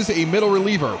 He is a middle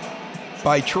reliever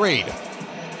by trade.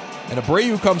 And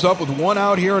Abreu comes up with one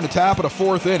out here in the top of the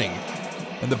fourth inning,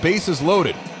 and the base is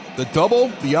loaded. The double,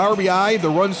 the RBI, the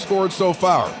runs scored so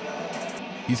far.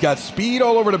 He's got speed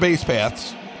all over the base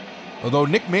paths, although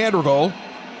Nick Madrigal,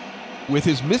 with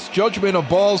his misjudgment of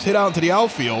balls hit out into the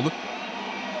outfield,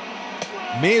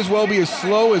 may as well be as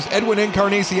slow as Edwin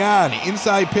Encarnacion.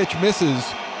 Inside pitch misses,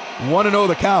 1-0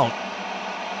 the count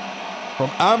from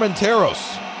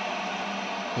Armenteros.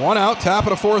 One out, top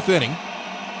of the fourth inning,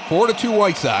 4-2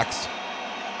 White Sox,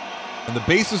 and the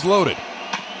base is loaded.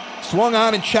 Swung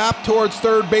on and chopped towards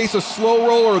third base, a slow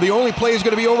roller. The only play is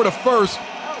going to be over to first.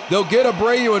 They'll get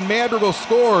Abreu, and Madrigal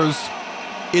scores.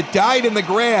 It died in the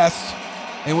grass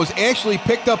and was actually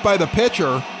picked up by the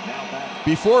pitcher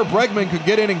before Bregman could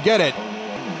get in and get it.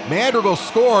 Madrigal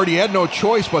scored. He had no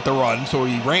choice but to run, so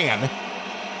he ran.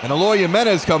 And Eloy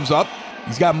Jimenez comes up.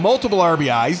 He's got multiple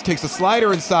RBIs, takes a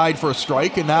slider inside for a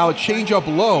strike, and now a changeup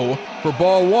low for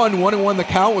ball one. 1-1 the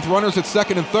count with runners at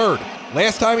second and third.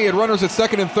 Last time he had runners at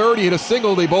second and third, he hit a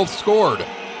single, they both scored.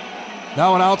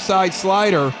 Now an outside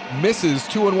slider, misses,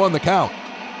 2-1 the count.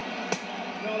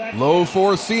 Low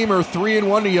four-seamer,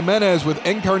 3-1 to Jimenez with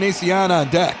Encarnacion on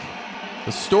deck.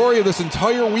 The story of this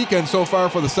entire weekend so far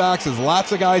for the Sox is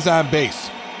lots of guys on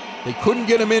base. They couldn't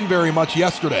get him in very much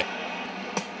yesterday.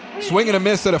 Swing and a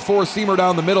miss at a four-seamer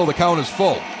down the middle, the count is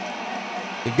full.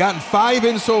 They've gotten 5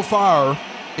 in so far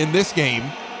in this game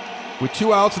with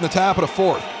 2 outs in the top of the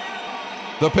fourth.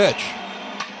 The pitch.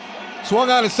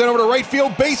 Swung on and sent over to right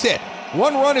field, base hit.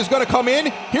 One run is going to come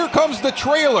in. Here comes the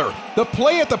trailer. The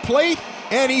play at the plate,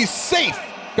 and he's safe.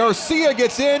 Garcia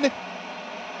gets in.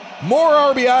 More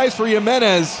RBIs for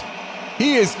Jimenez.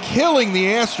 He is killing the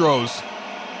Astros.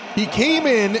 He came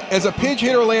in as a pinch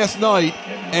hitter last night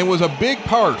and was a big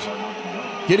part,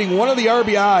 getting one of the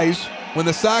RBIs when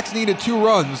the Sox needed 2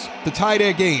 runs to tie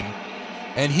that game.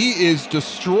 And he is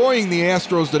destroying the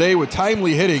Astros today with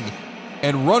timely hitting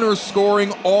and runners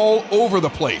scoring all over the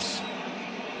place.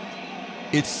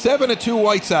 It's 7-2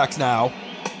 White Sox now,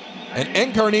 and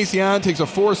Encarnacion takes a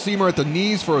four-seamer at the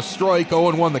knees for a strike,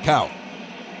 0-1 the count.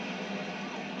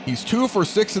 He's 2 for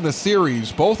 6 in the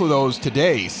series, both of those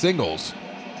today, singles.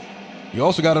 He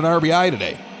also got an RBI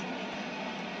today.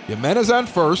 Jimenez on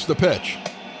first, the pitch.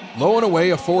 Low and away,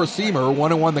 a four-seamer,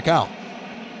 1-1 the count.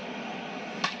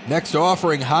 Next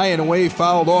offering, high and away,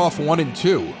 fouled off,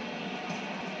 1-2.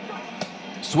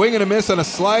 Swing and a miss on a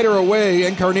slider away.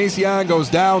 Encarnacion goes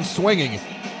down swinging.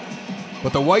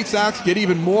 But the White Sox get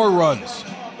even more runs.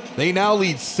 They now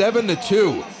lead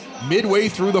 7-2 midway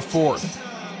through the fourth.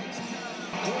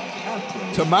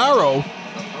 Tomorrow,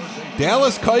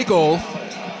 Dallas Keuchel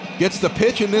gets the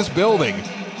pitch in this building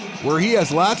where he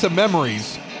has lots of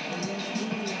memories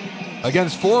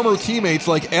against former teammates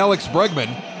like Alex Bregman,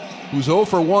 who's 0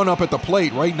 for 1 up at the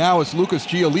plate. Right now it's Lucas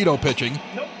Giolito pitching.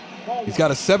 He's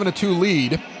got a 7-2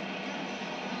 lead,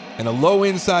 and a low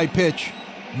inside pitch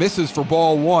misses for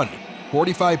ball 1.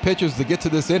 45 pitches to get to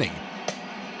this inning.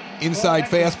 Inside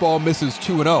fastball misses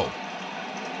 2-0.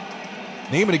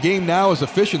 Name of the game now is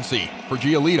efficiency for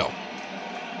Giolito.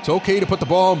 It's okay to put the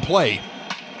ball in play.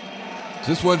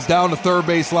 This one's down the third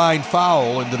base line,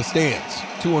 foul into the stands.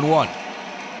 2-1.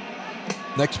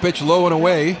 Next pitch low and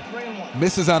away.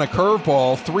 Misses on a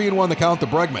curveball. 3-1 the count to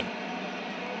Bregman.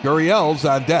 Gurriel's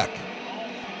on deck.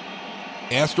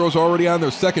 Astros already on their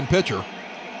second pitcher.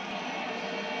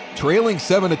 Trailing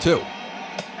 7-2.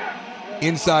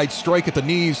 Inside strike at the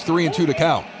knees, 3-2 to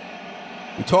count.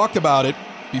 We talked about it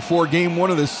before game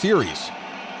 1 of this series.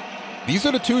 These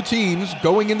are the two teams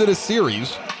going into the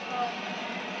series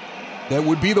that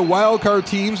would be the wild card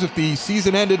teams if the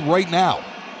season ended right now.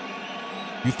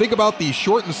 You think about the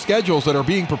shortened schedules that are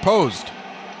being proposed.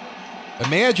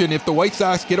 Imagine if the White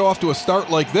Sox get off to a start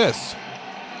like this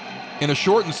in a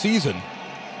shortened season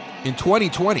in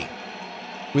 2020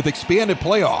 with expanded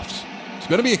playoffs. It's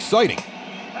going to be exciting.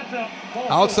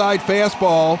 Outside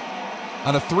fastball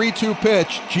on a 3-2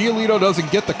 pitch. Giolito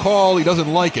doesn't get the call. He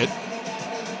doesn't like it.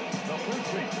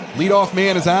 Leadoff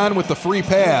man is on with the free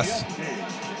pass.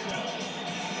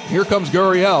 Here comes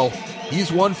Gurriel.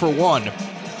 He's 1 for 1.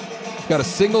 He's got a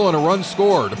single and a run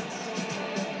scored.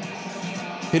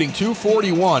 Hitting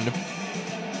 .241,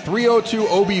 .302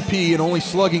 OBP, and only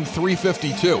slugging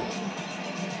 .352.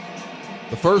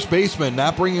 The first baseman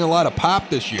not bringing a lot of pop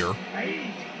this year.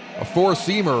 A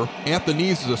four-seamer at the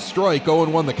knees is a strike,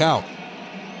 0-1 the count.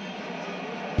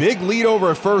 Big lead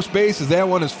over at first base as that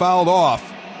one is fouled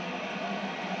off.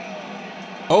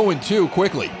 0-2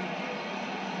 quickly.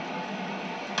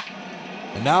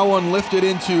 And now one lifted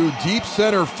into deep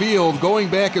center field. Going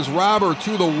back is Robert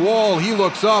to the wall. He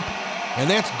looks up, and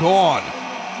that's gone.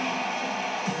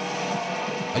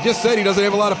 I just said he doesn't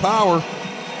have a lot of power.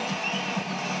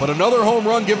 But another home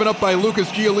run given up by Lucas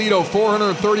Giolito,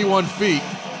 431 feet.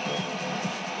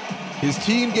 His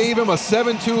team gave him a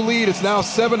 7-2 lead. It's now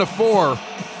 7-4.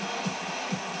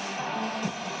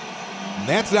 And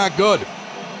that's not good.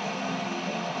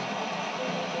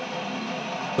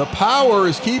 The power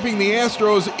is keeping the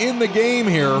Astros in the game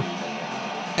here.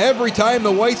 Every time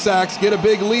the White Sox get a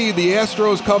big lead, the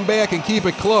Astros come back and keep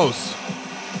it close.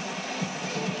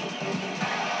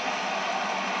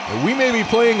 And we may be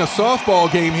playing a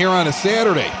softball game here on a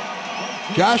Saturday.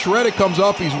 Josh Reddick comes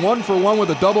up. He's 1 for 1 with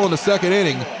a double in the second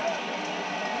inning.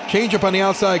 Changeup on the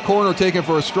outside corner taken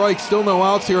for a strike. Still no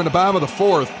outs here in the bottom of the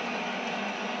fourth.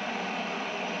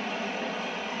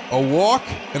 A walk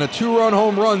and a 2-run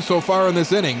home run so far in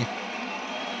this inning,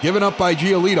 given up by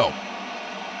Giolito.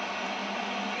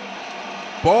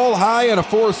 Ball high and a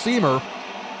four-seamer.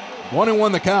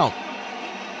 1-1 the count.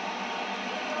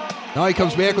 Now he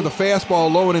comes back with a fastball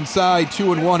low and inside,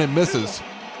 2-1 and misses.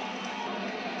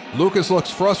 Lucas looks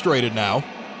frustrated now.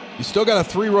 You still got a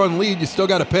 3-run lead. You still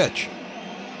got to pitch.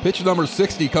 Pitch number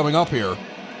 60 coming up here.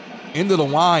 Into the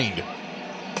wind.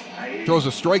 Throws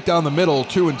a strike down the middle,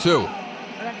 2-2.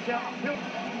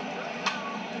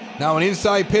 Now an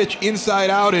inside pitch,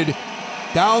 inside outed,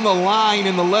 down the line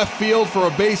in the left field for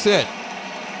a base hit.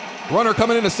 Runner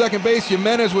coming into second base,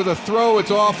 Jimenez with a throw, it's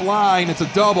offline, it's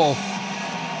a double.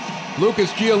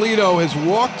 Lucas Giolito has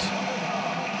walked,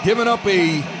 given up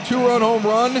a 2-run home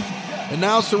run, and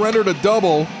now surrendered a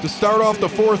double to start off the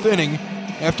fourth inning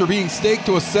after being staked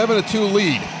to a 7-2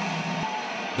 lead.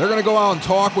 They're going to go out and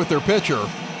talk with their pitcher,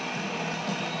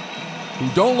 who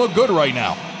don't look good right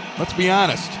now. Let's be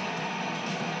honest.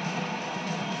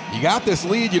 You got this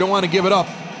lead, you don't want to give it up.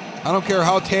 I don't care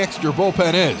how taxed your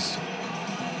bullpen is.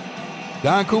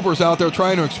 Don Cooper's out there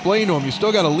trying to explain to him, you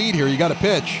still got a lead here, you got to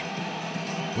pitch.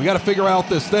 We got to figure out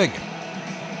this thing.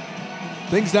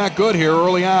 Things not good here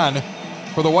early on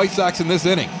for the White Sox in this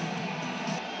inning.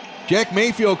 Jack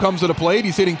Mayfield comes to the plate,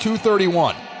 he's hitting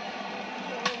 .231.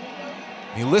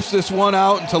 He lifts this one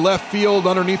out into left field.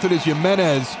 Underneath it is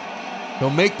Jimenez. He'll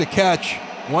make the catch.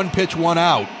 1 pitch, 1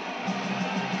 out.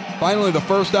 Finally, the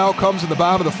first out comes in the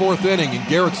bottom of the fourth inning, and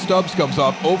Garrett Stubbs comes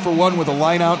up 0 for 1 with a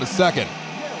line out in the second.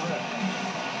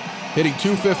 Hitting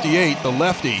 .258, the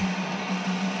lefty.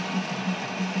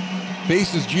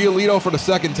 Faces Giolito for the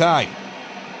second time.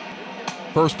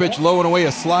 First pitch low and away,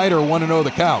 a slider, 1-0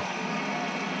 the count.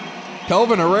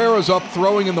 Kelvin Herrera's up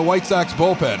throwing in the White Sox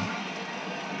bullpen.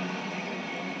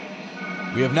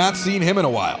 We have not seen him in a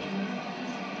while.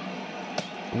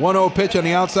 1-0 pitch on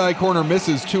the outside corner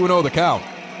misses, 2-0 the count.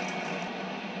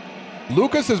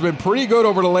 Lucas has been pretty good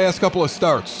over the last couple of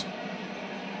starts.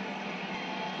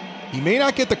 He may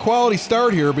not get the quality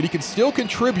start here, but he can still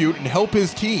contribute and help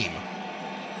his team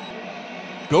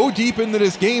go deep into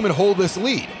this game and hold this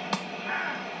lead.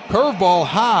 Curveball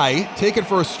high, taken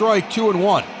for a strike,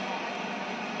 2-1.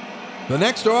 The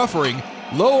next offering,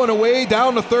 low and away,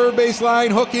 down the third base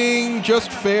line, hooking, just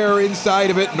fair inside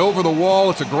of it and over the wall.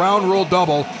 It's a ground rule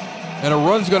double, and a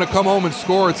run's going to come home and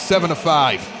score. It's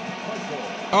 7-5.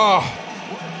 Oh,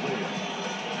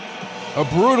 a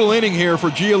brutal inning here for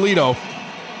Giolito.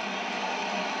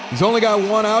 He's only got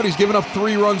 1 out. He's given up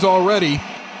 3 runs already.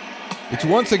 It's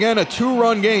once again a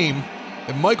 2-run game,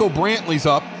 and Michael Brantley's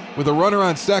up with a runner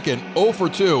on second, 0 for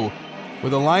 2,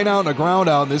 with a line out and a ground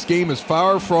out, and this game is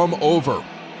far from over.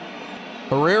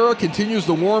 Herrera continues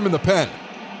to warm in the pen.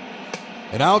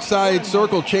 An outside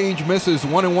circle change misses,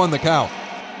 1-1 the count.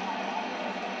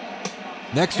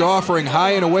 Next offering,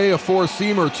 high and away, a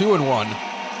four-seamer, 2-1.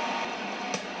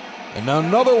 And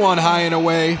another one high and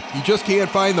away. You just can't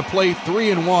find the plate,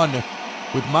 3-1,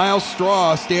 with Myles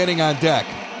Straw standing on deck.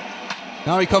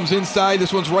 Now he comes inside.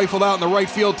 This one's rifled out in the right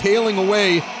field, tailing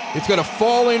away. It's going to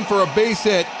fall in for a base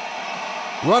hit.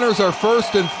 Runners are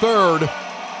first and third.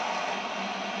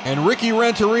 And Ricky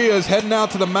Renteria is heading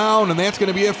out to the mound, and that's going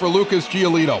to be it for Lucas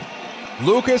Giolito.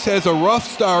 Lucas has a rough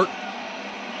start.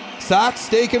 Sox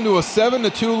stake him to a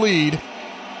 7-2 lead.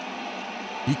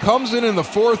 He comes in the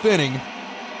fourth inning.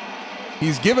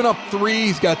 He's given up 3.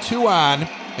 He's got 2 on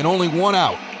and only 1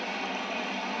 out.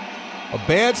 A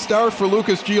bad start for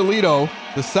Lucas Giolito.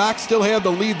 The Sox still have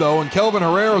the lead, though, and Kelvin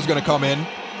Herrera is going to come in.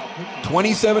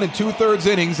 27 2/3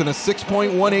 innings and a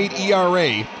 6.18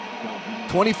 ERA.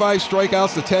 25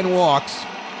 strikeouts to 10 walks.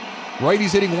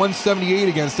 Righty's hitting 178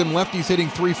 against him. Lefty's hitting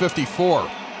 354.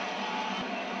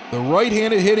 The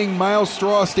right-handed hitting Myles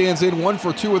Straw stands in 1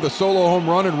 for 2 with a solo home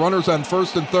run and runners on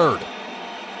first and third.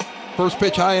 First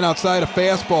pitch high and outside, a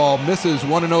fastball, misses,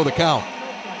 1-0 the count.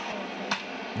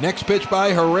 Next pitch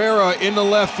by Herrera in the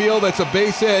left field. That's a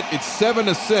base hit. It's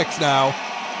 7-6 now.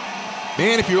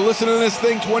 Man, if you were listening to this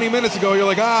thing 20 minutes ago, you're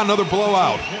like, another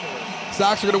blowout.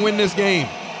 Sox are going to win this game.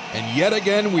 And yet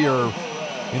again, we are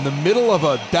in the middle of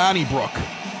a Donnybrook.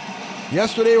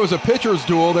 Yesterday was a pitcher's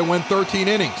duel that went 13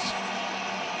 innings.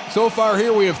 So far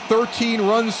here, we have 13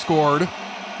 runs scored,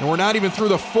 and we're not even through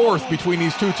the fourth between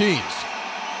these two teams.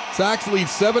 Sox lead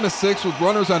 7-6 with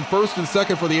runners on first and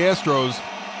second for the Astros,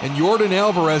 and Yordan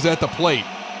Alvarez at the plate.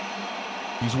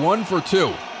 He's 1 for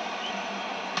 2.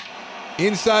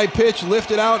 Inside pitch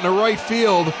lifted out in the right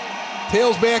field.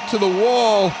 Tails back to the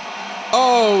wall.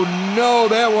 Oh no,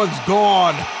 that one's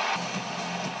gone.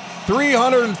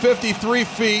 353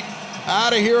 feet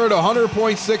out of here at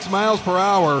 100.6 miles per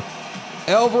hour.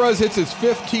 Alvarez hits his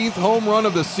 15th home run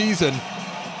of the season.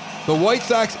 The White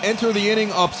Sox enter the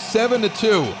inning up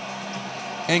 7-2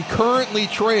 and currently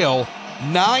trail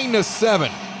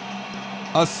 9-7.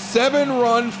 A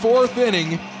 7-run fourth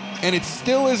inning, and it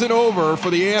still isn't over for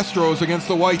the Astros against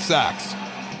the White Sox.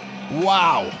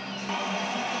 Wow.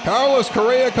 Carlos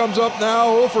Correa comes up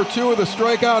now, 0 for 2 with a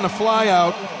strikeout and a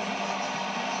flyout.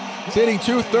 He's hitting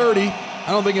 230.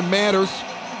 I don't think it matters.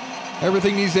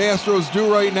 Everything these Astros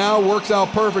do right now works out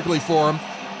perfectly for them.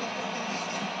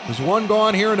 There's one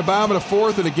gone here in the bottom of the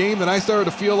fourth in a game that I started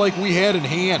to feel like we had in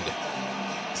hand.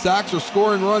 Sox are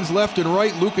scoring runs left and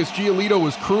right. Lucas Giolito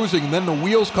was cruising, and then the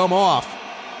wheels come off.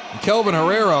 And Kelvin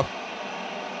Herrera,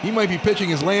 he might be pitching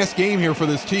his last game here for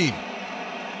this team.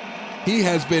 He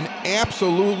has been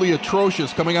absolutely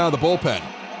atrocious coming out of the bullpen,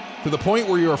 to the point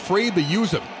where you're afraid to use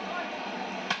him.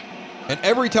 And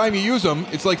every time you use him,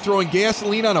 it's like throwing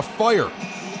gasoline on a fire.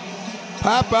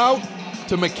 Pop out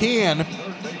to McCann.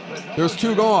 There's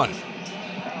 2 gone.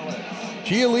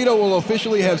 Giolito will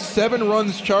officially have 7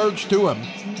 runs charged to him.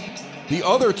 The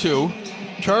other 2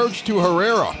 charged to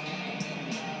Herrera,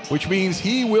 which means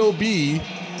he will be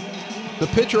the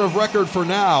pitcher of record for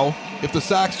now if the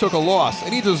Sox took a loss,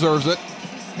 and he deserves it,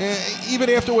 even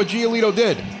after what Giolito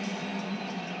did.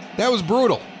 That was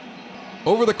brutal.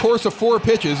 Over the course of 4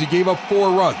 pitches, he gave up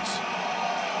 4 runs.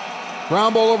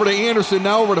 Ground ball over to Anderson,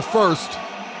 now over to first.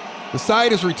 The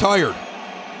side is retired.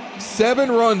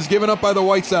 7 runs given up by the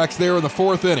White Sox there in the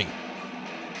fourth inning.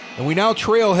 And we now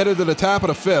trail headed to the top of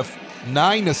the fifth,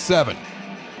 9-7.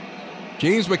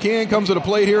 James McCann comes to the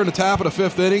plate here in the top of the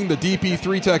fifth inning, the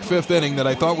DP3 Tech fifth inning that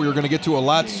I thought we were going to get to a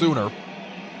lot sooner.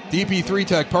 DP3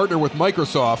 Tech partnered with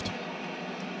Microsoft,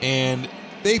 and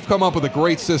they've come up with a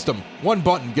great system. One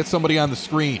button, get somebody on the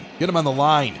screen, get them on the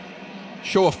line,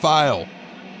 show a file,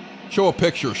 show a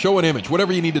picture, show an image,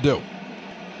 whatever you need to do.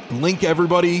 Link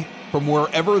everybody from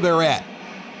wherever they're at.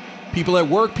 People at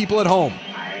work, people at home.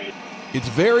 It's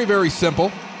very, very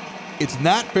simple. It's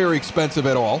not very expensive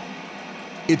at all.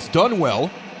 It's done well.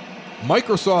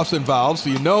 Microsoft's involved, so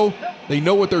you know they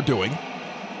know what they're doing.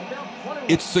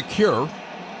 It's secure.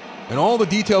 And all the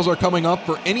details are coming up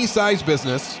for any size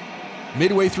business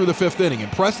midway through the fifth inning.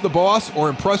 Impress the boss or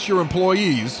impress your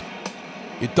employees.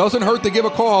 It doesn't hurt to give a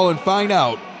call and find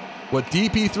out what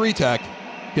DP3 Tech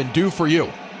can do for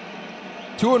you.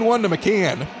 2-1 to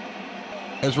McCann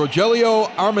as Rogelio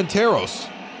Armenteros,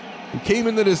 who came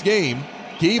into this game,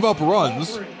 gave up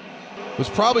runs, was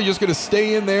probably just going to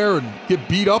stay in there and get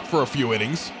beat up for a few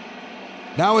innings.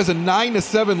 Now has a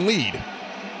 9-7 lead.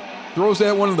 Throws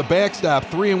that one in the backstop,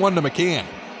 3-1 to McCann.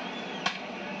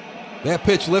 That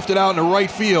pitch lifted out in the right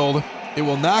field. It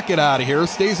will not get out of here.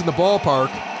 Stays in the ballpark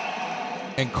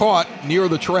and caught near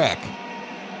the track.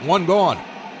 1 gone.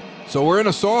 So we're in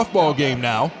a softball game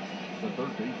now.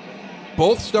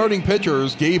 Both starting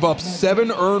pitchers gave up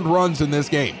 7 earned runs in this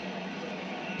game.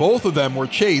 Both of them were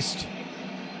chased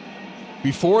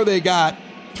before they got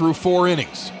through 4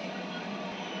 innings.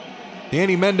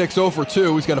 Danny Mendick's 0 for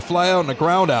 2. He's got a fly out and a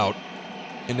ground out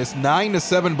in this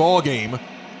 9-7 ball game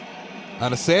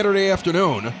on a Saturday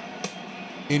afternoon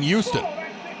in Houston.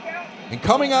 And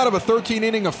coming out of a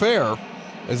 13-inning affair,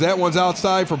 as that one's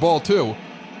outside for ball 2,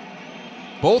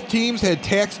 both teams had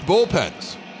taxed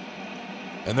bullpens.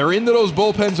 And they're into those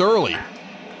bullpens early.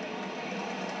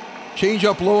 Change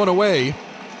up low and away.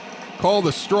 Call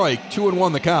the strike.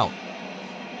 2-1 the count.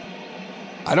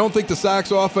 I don't think the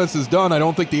Sox offense is done. I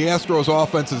don't think the Astros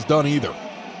offense is done either.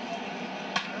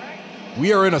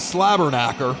 We are in a slobber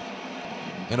knocker.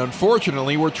 And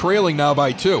unfortunately, we're trailing now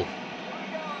by 2.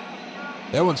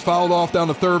 That one's fouled off down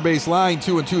the third base line.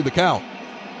 2-2 the count.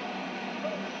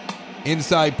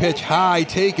 Inside pitch high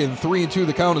taken. 3-2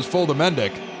 the count is full to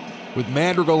Mendick with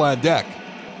Madrigal on deck.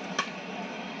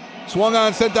 Swung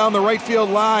on, sent down the right field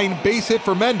line. Base hit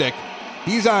for Mendick.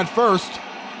 He's on first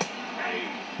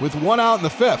with 1 out in the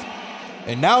 5th.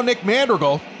 And now Nick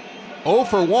Madrigal, 0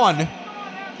 for 1,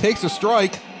 takes a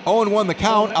strike. 0-1 the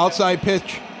count. Outside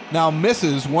pitch now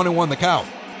misses. 1-1 the count.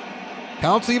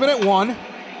 Counts even at 1.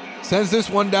 Sends this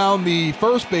one down the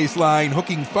first base line,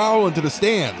 hooking foul into the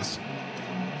stands.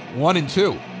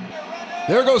 1-2.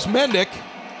 There goes Mendick.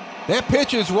 That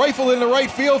pitch is rifled into right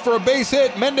field for a base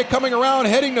hit. Mendick coming around,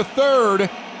 heading to third.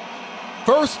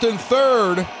 First and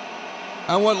third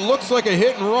on what looks like a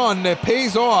hit and run that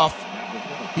pays off.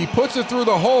 He puts it through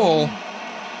the hole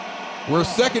where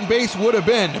second base would have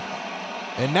been.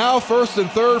 And now first and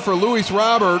third for Luis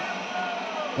Robert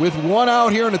with 1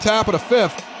 out here in the top of the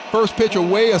 5th. First pitch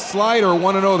away, a slider,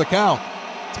 1-0 the count.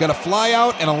 He's got a fly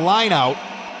out and a line out.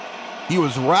 He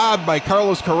was robbed by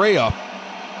Carlos Correa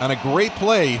on a great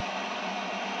play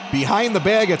behind the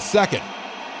bag at second.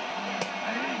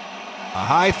 A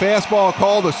high fastball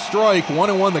called a strike,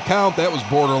 1-1 the count. That was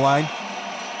borderline.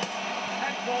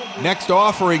 Next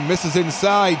offering misses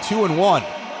inside, 2-1.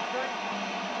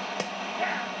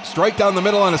 Strike down the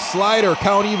middle on a slider,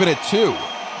 count even at 2.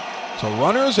 So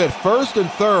runners at first and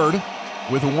third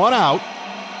with 1 out.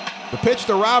 The pitch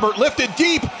to Robert, lifted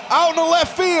deep, out in the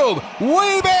left field,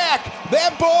 way back.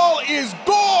 That ball is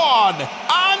gone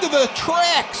onto the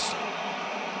tracks.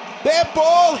 That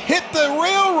ball hit the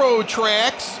railroad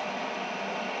tracks,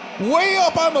 way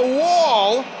up on the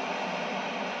wall,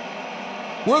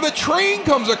 where the train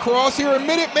comes across here in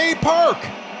Minute Maid Park.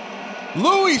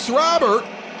 Luis Robert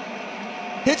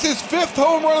hits his 5th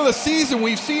home run of the season.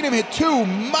 We've seen him hit 2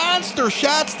 monster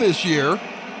shots this year.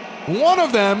 One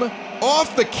of them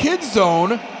off the kid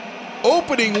zone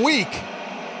opening week.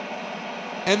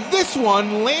 And this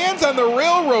one lands on the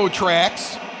railroad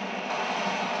tracks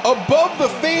above the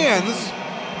fans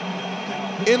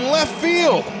in left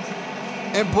field.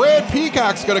 And Brad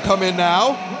Peacock's going to come in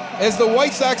now as the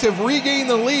White Sox have regained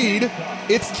the lead.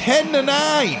 It's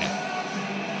 10-9.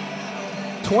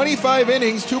 25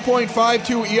 innings,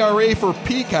 2.52 ERA for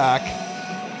Peacock.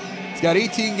 He's got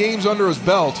 18 games under his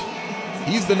belt.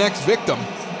 He's the next victim.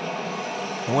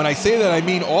 And when I say that, I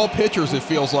mean all pitchers, it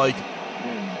feels like,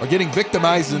 are getting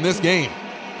victimized in this game.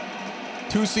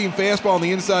 2-seam fastball in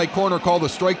the inside corner called a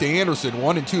strike to Anderson.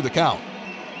 1-2 the count.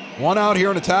 1 out here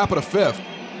in the top of the 5th.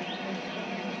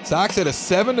 Sox had a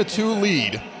 7-2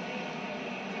 lead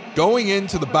going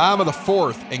into the bottom of the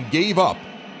 4th and gave up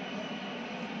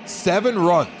 7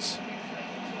 runs.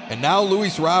 And now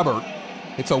Luis Robert,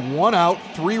 it's a 1-out,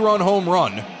 3-run home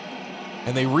run,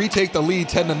 and they retake the lead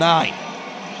 10-9.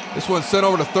 This one's sent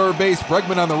over to third base.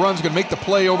 Bregman on the run's going to make the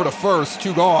play over to first.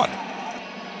 2 gone.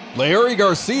 Leury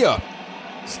Garcia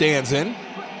stands in.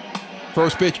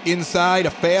 First pitch inside, a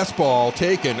fastball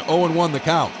taken. 0-1 the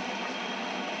count.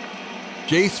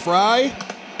 Jace Fry,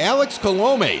 Alex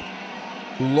Colome,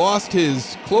 who lost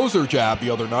his closer job the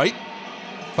other night.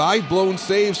 5 blown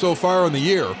saves so far in the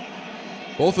year.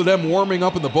 Both of them warming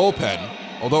up in the bullpen,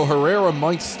 although Herrera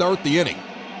might start the inning.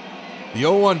 The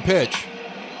 0-1 pitch,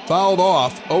 fouled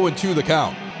off, 0-2 the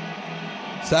count.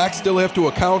 Sox still have to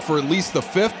account for at least the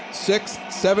 5th, 6th,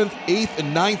 7th, 8th,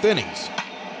 and 9th innings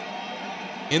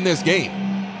in this game.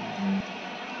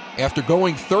 After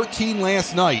going 13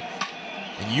 last night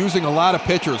and using a lot of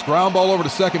pitchers, ground ball over to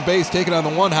second base, taken on the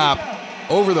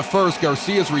 1-hop, over the first,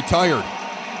 Garcia's retired.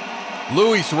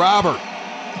 Luis Robert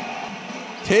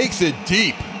takes it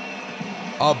deep.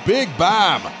 A big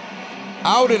bomb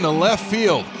out in the left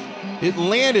field. It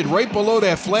landed right below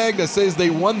that flag that says they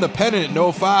won the pennant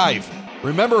in 05.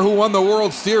 Remember who won the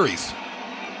World Series.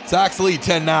 Sox lead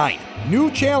 10-9.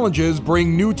 New challenges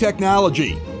bring new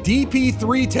technology.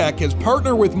 DP3 Tech has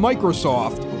partnered with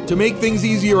Microsoft to make things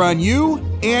easier on you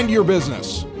and your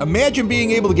business. Imagine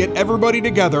being able to get everybody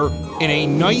together in a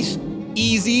nice,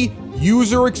 easy,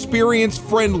 user experience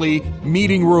friendly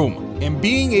meeting room and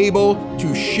being able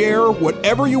to share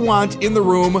whatever you want in the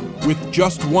room with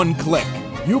just one click.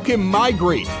 You can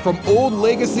migrate from old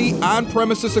legacy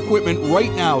on-premises equipment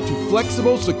right now to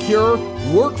flexible, secure,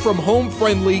 work-from-home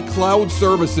friendly cloud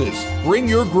services. Bring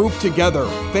your group together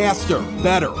faster,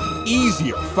 better,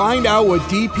 easier. Find out what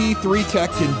DP3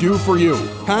 Tech can do for you.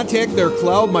 Contact their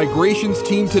cloud migrations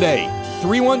team today,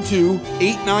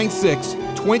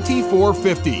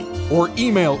 312-896-2450, or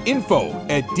email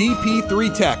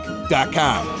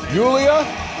info@dp3tech.com. Yulia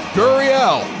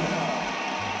Gurriel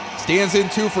stands in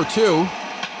 2 for 2.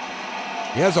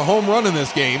 He has a home run in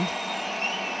this game.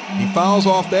 He fouls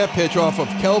off that pitch off of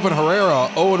Kelvin Herrera,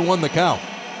 0-1 the count.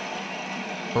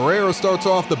 Herrera starts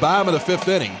off the bottom of the 5th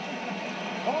inning.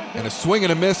 And a swing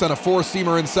and a miss on a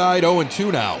 4-seamer inside, 0-2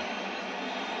 now.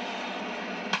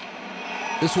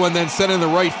 This one then sent in the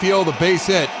right field, a base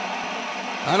hit.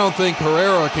 I don't think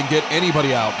Herrera can get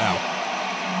anybody out now.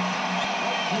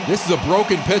 This is a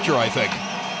broken pitcher, I think.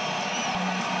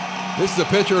 This is a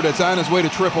pitcher that's on his way to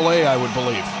AAA, I would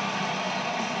believe.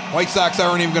 White Sox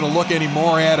aren't even going to look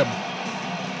anymore at him.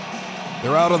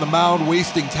 They're out on the mound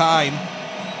wasting time.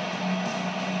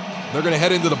 They're going to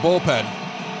head into the bullpen.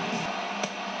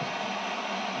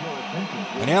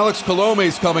 And Alex Colomé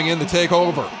is coming in to take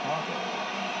over.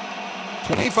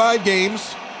 25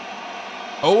 games,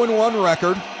 0-1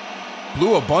 record,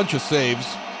 blew a bunch of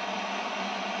saves,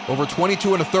 over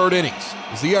 22 1/3 innings.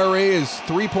 His ERA is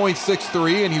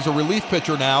 3.63, and he's a relief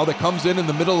pitcher now that comes in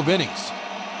the middle of innings.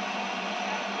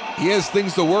 He has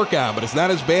things to work on, but it's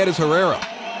not as bad as Herrera.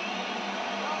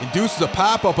 Induces a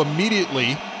pop-up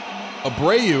immediately.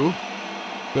 Abreu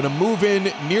going to move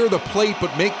in near the plate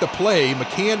but make the play.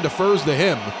 McCann defers to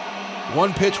him.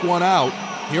 1 pitch, 1 out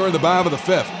here in the bottom of the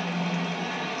 5th.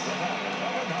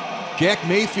 Jack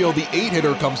Mayfield, the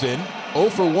 8-hitter, comes in. 0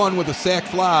 for 1 with a sac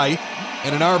fly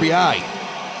and an RBI.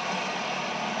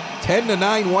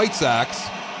 10-9 White Sox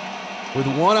with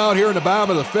 1 out here in the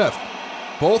bottom of the 5th.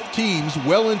 Both teams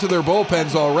well into their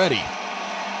bullpens already.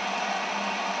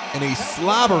 And a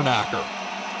slobber knocker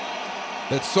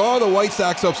that saw the White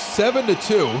Sox up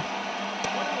 7-2.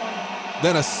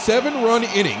 Then a 7-run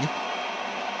inning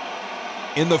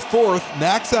in the 4th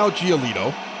knocks out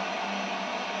Giolito.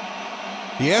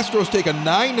 The Astros take a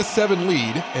 9-7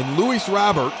 lead, and Luis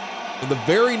Robert in the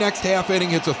very next half inning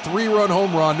hits a 3-run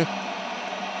home run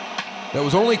that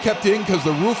was only kept in because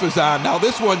the roof is on. Now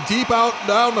this one deep out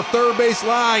down the third base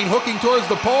line, hooking towards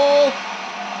the pole.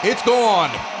 It's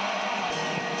gone.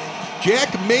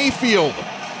 Jack Mayfield,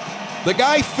 the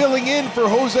guy filling in for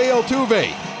Jose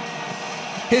Altuve,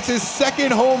 hits his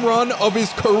 2nd home run of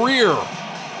his career.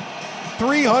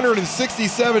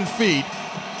 367 feet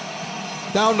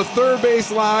down the third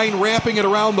base line, wrapping it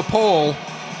around the pole.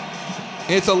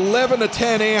 It's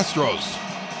 11-10 Astros.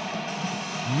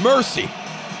 Mercy.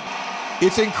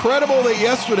 It's incredible that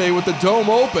yesterday with the dome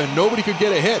open, nobody could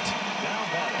get a hit.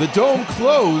 The dome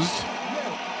closed,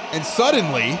 and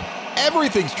suddenly,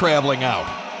 everything's traveling out.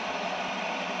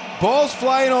 Balls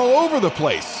flying all over the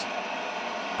place.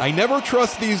 I never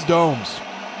trust these domes.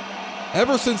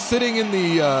 Ever since sitting in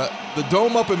the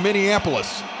dome up in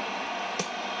Minneapolis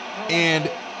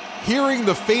and hearing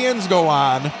the fans go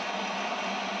on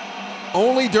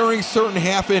only during certain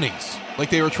half innings,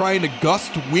 like they were trying to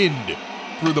gust wind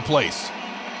through the place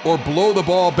or blow the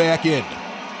ball back in.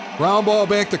 Ground ball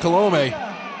back to Colomé.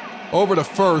 Over to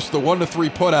first, the 1-3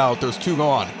 put out. There's 2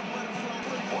 gone.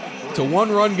 It's a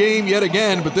 1-run game yet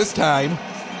again, but this time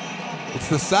it's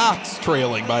the Sox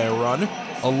trailing by a run,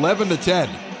 11-10.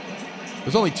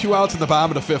 There's only 2 outs in the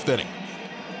bottom of the 5th inning.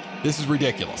 This is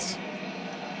ridiculous.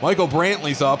 Michael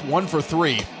Brantley's up, 1 for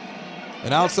 3.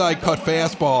 An outside cut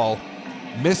fastball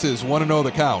misses, 1-0 the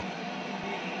count.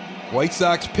 White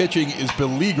Sox pitching is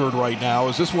beleaguered right now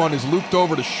as this one is looped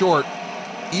over to short.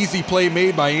 Easy play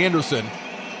made by Anderson.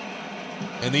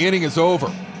 And the inning is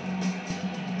over.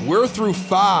 We're through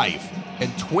 5,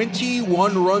 and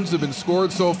 21 runs have been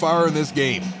scored so far in this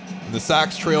game. And the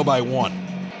Sox trail by 1.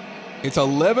 It's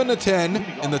 11-10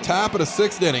 in the top of the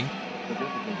 6th inning.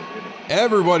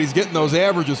 Everybody's getting those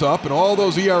averages up, and all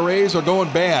those ERAs are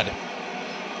going bad.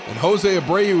 And Jose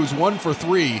Abreu, who's 1 for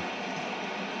 3,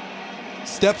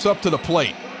 steps up to the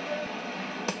plate.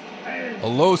 A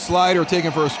low slider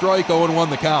taken for a strike, 0-1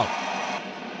 the count.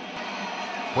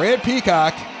 Brad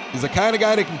Peacock is the kind of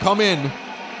guy that can come in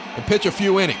and pitch a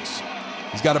few innings.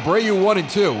 He's got Abreu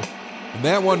 1-2, and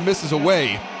that one misses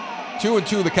away.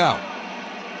 2-2 the count.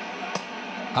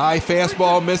 High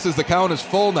fastball misses. The count is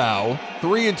full now.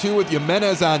 3-2 with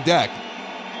Jimenez on deck.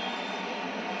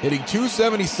 Hitting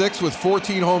 .276 with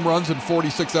 14 home runs and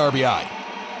 46 RBI.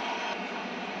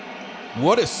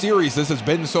 What a series this has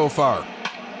been so far.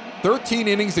 13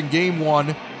 innings in game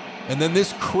one, and then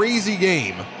this crazy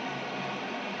game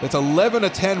that's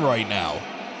 11-10 right now.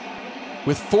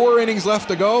 With 4 innings left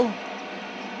to go,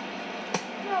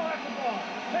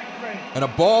 and a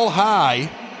ball high,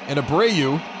 and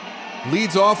Abreu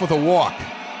leads off with a walk.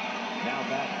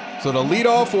 So the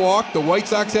leadoff walk, the White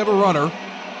Sox have a runner.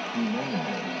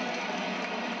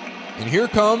 And here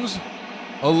comes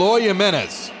Eloy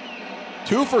Jimenez.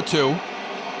 2 for 2,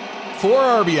 4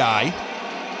 RBI.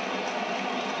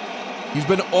 He's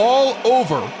been all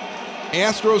over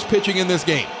Astros pitching in this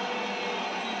game.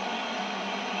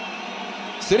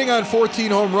 Sitting on 14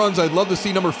 home runs, I'd love to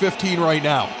see number 15 right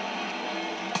now.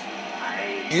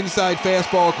 Inside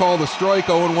fastball called a strike,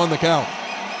 0-1 the count.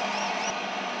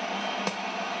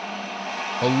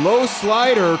 A low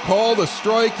slider called a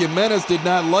strike. Jimenez did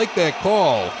not like that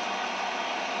call.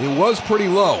 It was pretty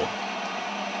low.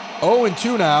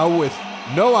 0-2 now with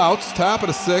no outs, top of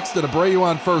the 6th, and Abreu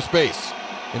on first base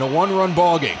in a 1-run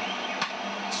ball game.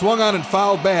 Swung on and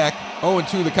fouled back.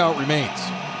 0-2 the count remains.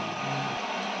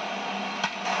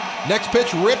 Next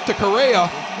pitch ripped to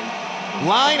Correa.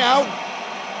 Line out,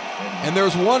 and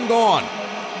there's one gone.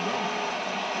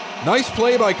 Nice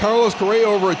play by Carlos Correa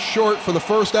over at short for the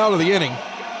first out of the inning.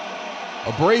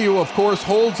 Abreu, of course,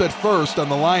 holds at first on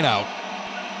the line out.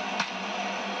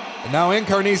 And now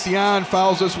Encarnacion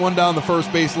fouls this one down the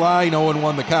first base line,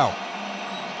 0-1 the count.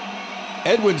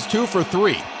 Edwin's 2 for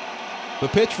 3. The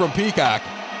pitch from Peacock.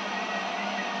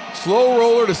 Slow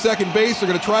roller to second base. They're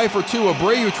going to try for 2.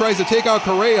 Abreu tries to take out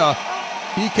Correa.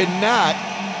 He cannot.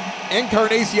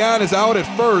 Encarnacion is out at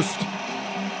first.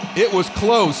 It was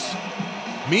close.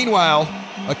 Meanwhile,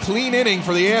 a clean inning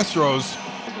for the Astros.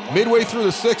 Midway through the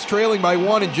 6th, trailing by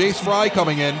 1, and Jace Fry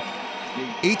coming in.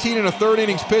 18 1/3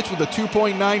 innings pitched with a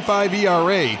 2.95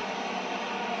 ERA.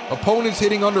 Opponents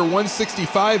hitting under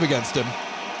 165 against him.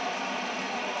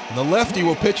 And the lefty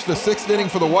will pitch the 6th inning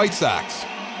for the White Sox.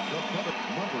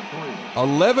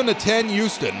 11-10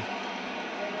 Houston.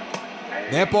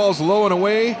 That ball's low and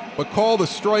away, but called a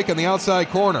strike on the outside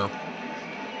corner.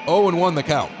 0-1 the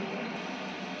count.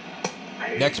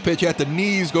 Next pitch at the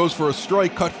knees goes for a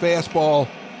strike, cut fastball,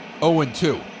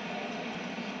 0-2.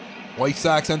 White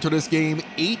Sox enter this game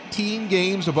 18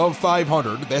 games above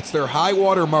 500. That's their high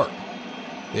water mark.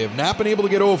 They have not been able to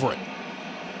get over it.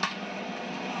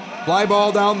 Fly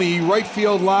ball down the right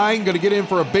field line, going to get in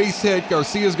for a base hit.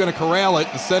 Garcia's going to corral it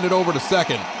and send it over to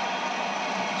second.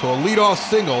 So a leadoff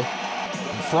single.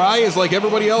 And Fry is like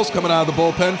everybody else coming out of the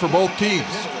bullpen for both teams.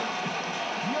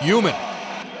 Human.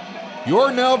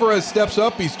 Yordan Alvarez steps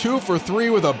up. He's 2 for 3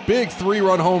 with a big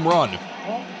 3-run home run.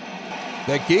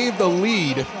 That gave the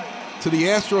lead to the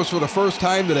Astros for the first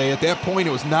time today. At that point,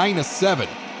 it was 9-7.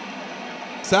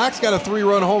 Sox got a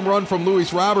 3-run home run from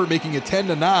Luis Robert, making it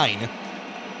 10-9.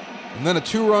 And then a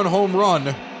 2-run home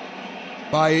run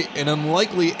by an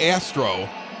unlikely Astro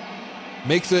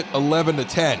makes it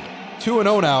 11-10.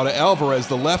 2-0 now to Alvarez,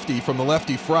 the lefty from the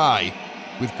lefty Fry,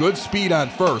 with good speed on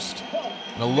first.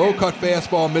 And a low-cut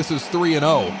fastball misses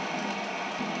 3-0.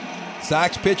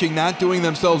 Sox pitching not doing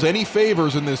themselves any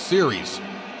favors in this series.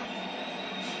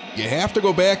 You have to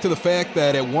go back to the fact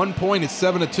that at one point it's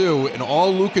 7-2, and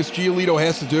all Lucas Giolito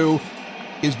has to do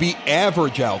is be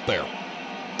average out there.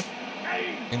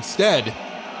 Instead,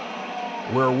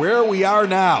 we're where we are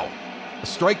now. A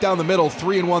strike down the middle,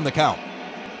 3-1 the count.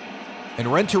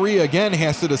 And Renteria again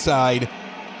has to decide,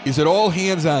 is it all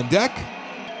hands on deck?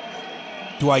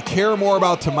 Do I care more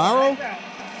about tomorrow?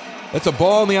 That's a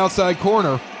ball in the outside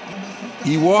corner.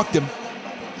 He walked him.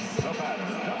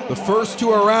 The first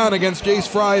 2 around against Jace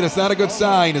Fry, that's not a good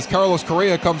sign as Carlos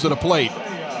Correa comes to the plate.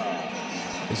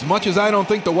 As much as I don't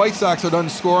think the White Sox are done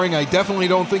scoring, I definitely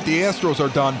don't think the Astros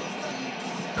are done.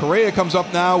 Correa comes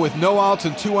up now with no outs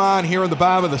and 2 on here in the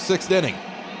bottom of the 6th inning.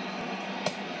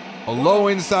 A low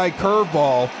inside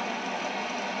curveball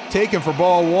taken for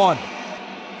ball 1.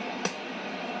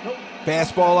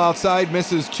 Fastball outside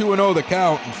misses, 2-0 the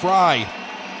count, and Fry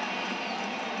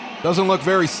doesn't look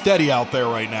very steady out there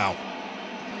right now.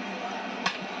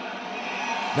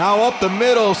 Now up the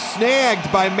middle,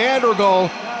 snagged by Madrigal.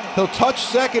 He'll touch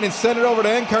second and send it over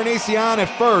to Encarnacion at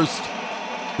first.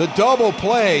 The double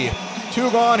play.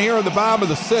 2 gone here in the bottom of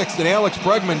the 6th, and Alex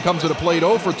Bregman comes to the plate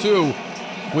 0 for 2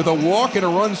 with a walk and a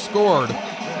run scored.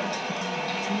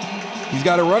 He's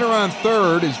got a runner on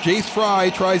third as Jace Fry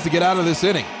tries to get out of this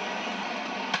inning.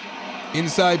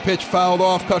 Inside pitch fouled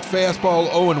off, cut fastball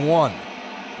 0-1.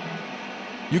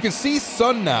 You can see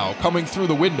sun now coming through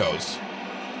the windows.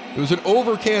 It was an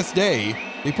overcast day.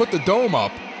 They put the dome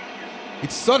up.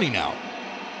 It's sunny now.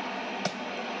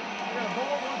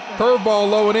 Curveball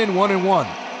low and in, 1-1.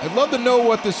 I'd love to know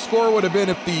what this score would have been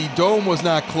if the dome was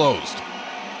not closed.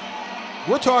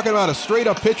 We're talking about a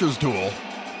straight-up pitcher's duel.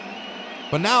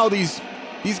 But now these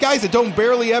guys that don't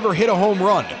barely ever hit a home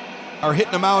run are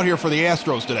hitting them out here for the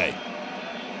Astros today.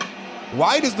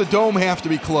 Why does the dome have to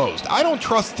be closed? I don't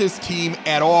trust this team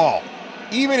at all,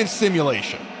 even in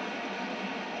simulation.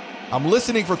 I'm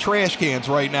listening for trash cans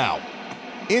right now.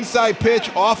 Inside pitch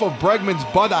off of Bregman's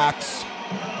buttocks.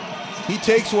 He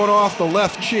takes one off the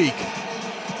left cheek.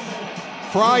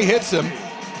 Fry hits him.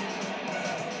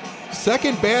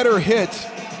 Second batter hit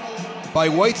by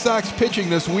White Sox pitching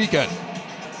this weekend.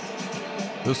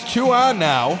 There's 2 on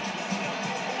now.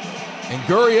 And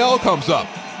Gurriel comes up.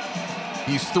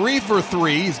 He's 3 for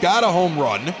 3. He's got a home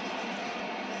run.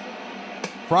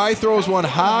 Fry throws one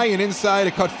high and inside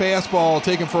a cut fastball,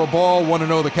 taken for a ball,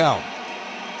 1-0 the count.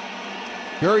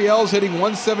 Gurriel's hitting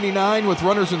 179 with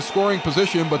runners in scoring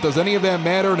position, but does any of that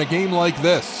matter in a game like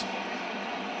this?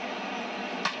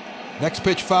 Next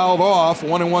pitch fouled off,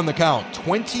 1-1 the count.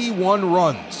 21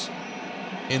 runs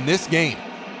in this game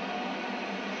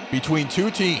between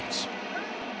two teams.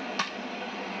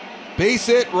 Base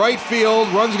hit, right field.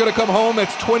 Run's going to come home.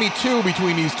 That's 22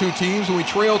 between these two teams, and we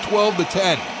trail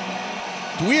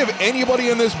 12-10. Do we have anybody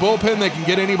in this bullpen that can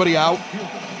get anybody out?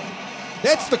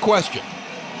 That's the question.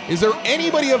 Is there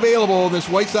anybody available in this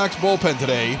White Sox bullpen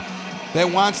today that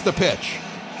wants to pitch?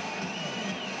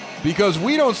 Because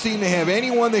we don't seem to have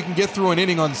anyone that can get through an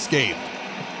inning unscathed.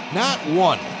 Not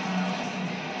one.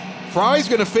 Fry's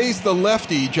going to face the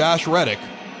lefty, Josh Reddick,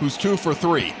 who's 2 for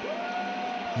 3.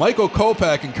 Michael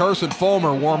Kopech and Carson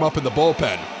Fulmer warm up in the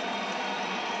bullpen.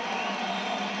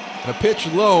 And a pitch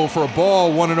low for a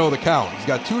ball, 1-0 the count. He's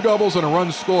got 2 doubles and a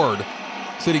run scored,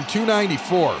 sitting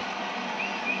 294.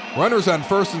 Runners on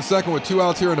first and second with 2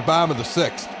 outs here in the bottom of the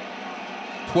 6th.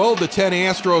 12-10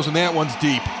 Astros, and that one's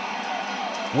deep.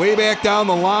 Way back down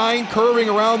the line, curving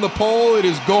around the pole, it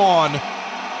is gone.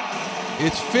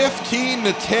 It's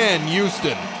 15-10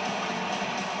 Houston.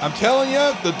 I'm telling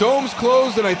you, the dome's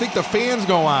closed and I think the fans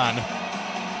go on.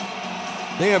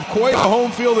 They have quite a home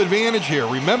field advantage here.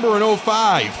 Remember in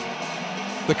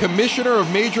 2005, the commissioner of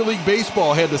Major League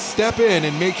Baseball had to step in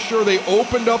and make sure they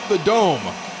opened up the dome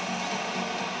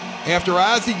after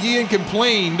Ozzie Guillen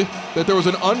complained that there was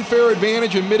an unfair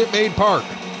advantage in Minute Maid Park.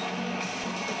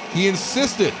 He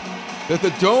insisted that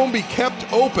the dome be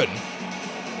kept open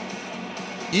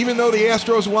even though the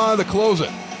Astros wanted to close it.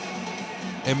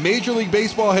 And Major League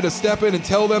Baseball had to step in and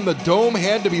tell them the dome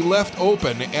had to be left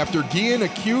open after Guillen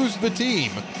accused the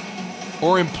team,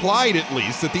 or implied at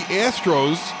least, that the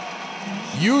Astros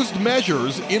used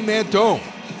measures in that dome.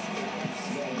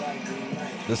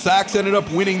 The Sox ended up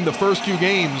winning the first 2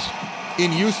 games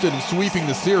in Houston and sweeping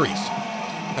the series.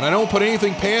 And I don't put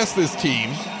anything past this team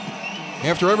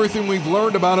after everything we've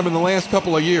learned about them in the last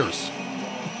couple of years.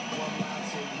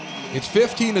 It's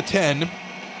 15-10.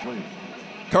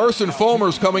 Carson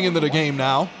Fulmer's coming into the game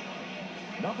now.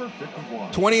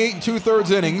 28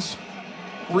 2/3 innings,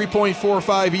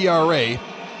 3.45 ERA,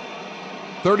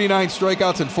 39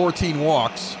 strikeouts and 14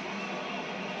 walks.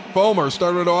 Fulmer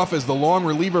started off as the long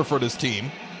reliever for this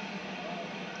team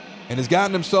and has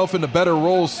gotten himself into better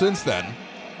roles since then.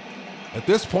 At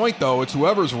this point, though, it's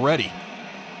whoever's ready.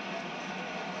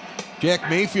 Jack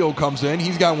Mayfield comes in.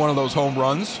 He's got one of those home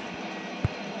runs.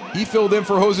 He filled in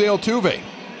for Jose Altuve.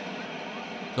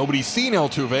 Nobody's seen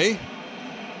Altuve.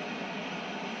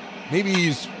 Maybe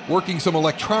he's working some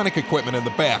electronic equipment in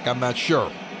the back. I'm not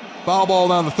sure. Foul ball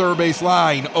down the third base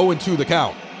line. 0-2 the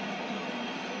count.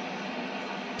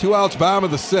 2 outs, bottom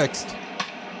of the 6th.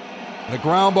 And a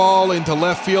ground ball into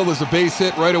left field is a base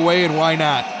hit right away, and why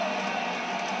not?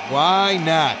 Why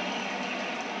not?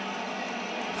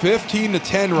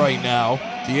 15-10 right now.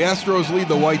 The Astros lead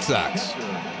the White Sox.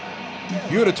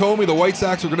 If you would have told me the White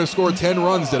Sox were going to score 10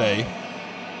 runs today,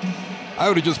 I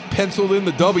would have just penciled in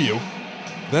the W.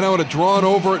 Then I would have drawn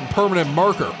over it in permanent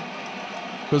marker.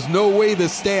 There's no way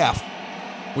this staff,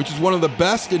 which is one of the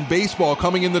best in baseball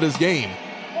coming into this game,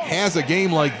 has a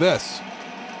game like this.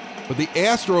 But the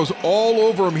Astros all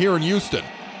over them here in Houston.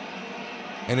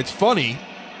 And it's funny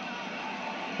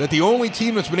that the only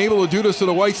team that's been able to do this to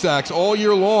the White Sox all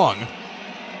year long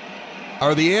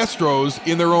are the Astros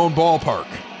in their own ballpark.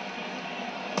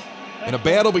 In a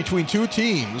battle between two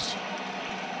teams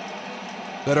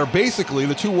that are basically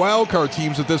the 2 wildcard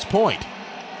teams at this point.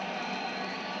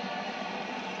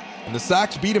 And the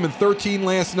Sox beat him in 13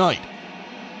 last night.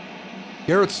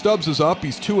 Garrett Stubbs is up.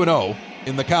 He's 2-0.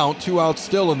 in the count, 2 outs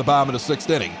still in the bottom of the 6th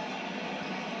inning.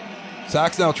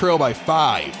 Sox now trail by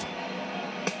 5.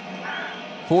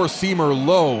 Four-seamer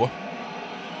low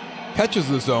catches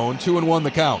the zone, 2-1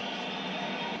 the count.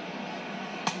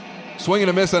 Swing and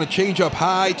a miss on a changeup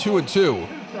high, 2-2.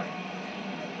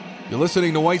 You're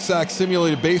listening to White Sox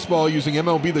Simulated Baseball using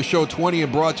MLB The Show 20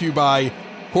 and brought to you by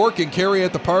Cork and Carry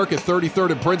at the Park at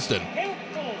 33rd and Princeton.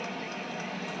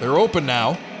 They're open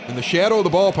now in the shadow of the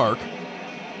ballpark.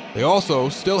 They also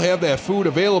still have that food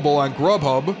available on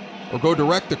Grubhub, or go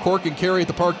direct to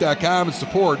corkandcarryatthepark.com and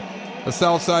support the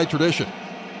Southside tradition.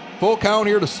 Full count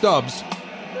here to Stubbs.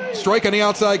 Strike on the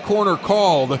outside corner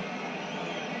called.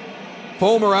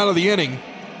 Fulmer out of the inning.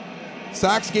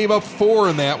 Sox gave up 4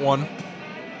 in that one.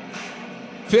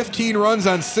 15 runs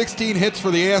on 16 hits for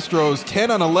the Astros,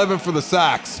 10 on 11 for the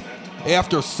Sox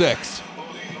after 6.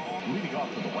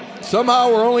 Somehow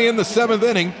we're only in the 7th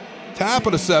inning, top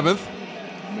of the 7th.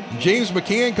 James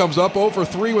McCann comes up 0 for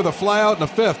 3 with a flyout in the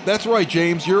 5th. That's right,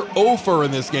 James, you're 0 for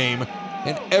in this game,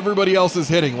 and everybody else is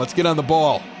hitting. Let's get on the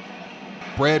ball.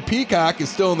 Brad Peacock is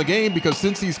still in the game because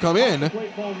since he's come in,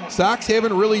 Sox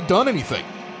haven't really done anything.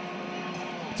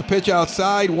 It's a pitch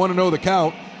outside, 1-0 the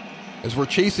count, as we're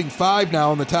chasing 5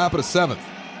 now in the top of the 7th.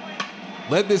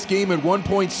 Led this game at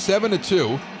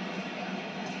 1.7-2.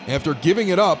 After giving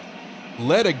it up,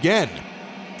 led again,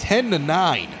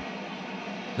 10-9.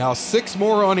 Now 6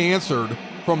 more unanswered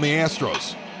from the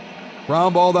Astros.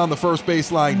 Ground ball down the first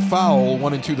baseline, foul,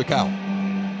 1-2 the count.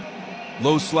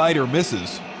 Low slider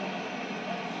misses,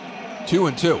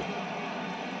 2-2.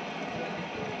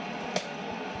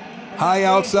 High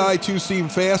outside two-seam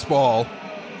fastball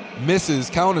misses,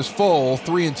 count is full,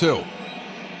 3-2.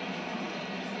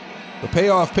 The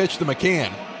payoff pitch to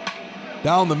McCann.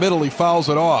 Down the middle, he fouls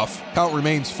it off. Count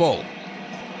remains full.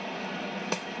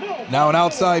 Now an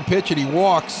outside pitch, and he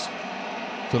walks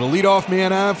to the leadoff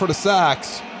man on for the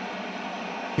Sox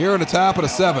here in the top of the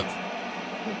 7th.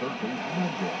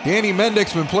 Danny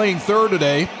Mendick's been playing third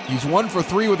today. He's 1 for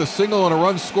 3 with a single and a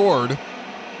run scored.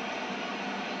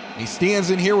 He stands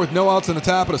in here with no outs in the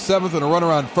top of the 7th and a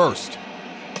runner on first.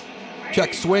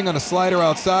 Check swing on a slider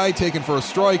outside, taken for a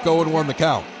strike, 0-1 the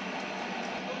count.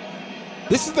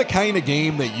 This is the kind of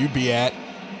game that you'd be at,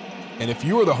 and if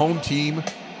you were the home team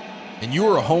and you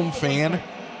were a home fan,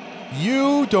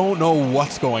 you don't know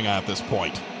what's going on at this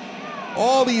point.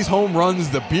 All these home runs,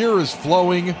 the beer is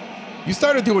flowing. You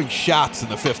started doing shots in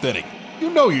the 5th inning.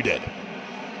 You know you did.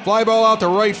 Fly ball out to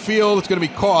right field. It's going to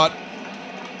be caught.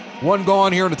 1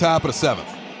 gone here in the top of the 7th.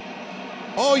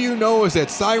 All you know is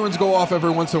that sirens go off every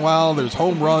once in a while. There's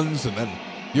home runs, and then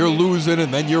you're losing,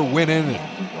 and then you're winning.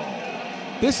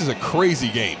 This is a crazy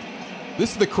game.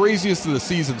 This is the craziest of the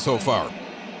season so far.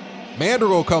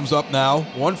 Madrigal comes up now,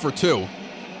 1 for 2,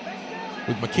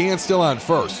 with McCann still on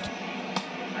first.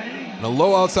 And a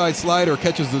low outside slider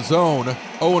catches the zone,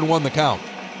 0-1 the count.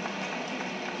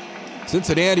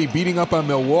 Cincinnati beating up on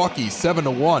Milwaukee,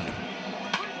 7-1.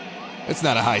 It's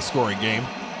not a high-scoring game.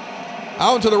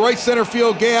 Out into the right center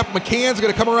field gap. McCann's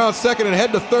going to come around second and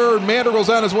head to third. Madrigal's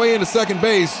on his way into second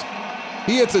base.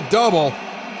 He hits a double.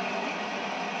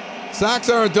 Sox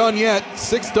aren't done yet.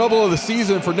 6th double of the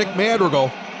season for Nick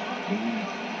Madrigal.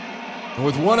 And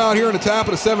with 1 out here in the top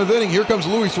of the 7th inning, here comes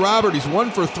Luis Robert. He's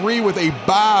 1 for 3 with a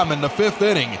bomb in the 5th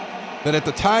inning that at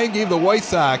the time gave the White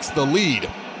Sox the lead.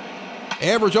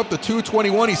 Average up to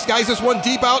 221. He skies this one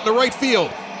deep out in the right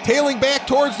field. Tailing back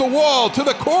towards the wall, to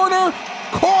the corner,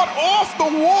 caught off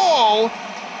the wall.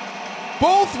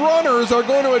 Both runners are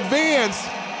going to advance.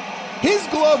 His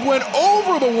glove went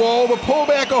over the wall to pull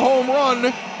back a home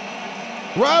run.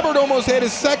 Robert almost had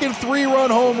his second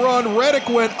 3-run home run. Reddick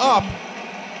went up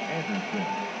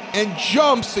and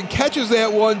jumps and catches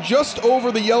that one just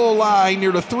over the yellow line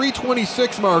near the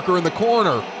 326 marker in the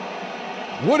corner.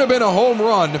 Would have been a home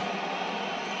run.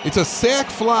 It's a sac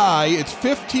fly. It's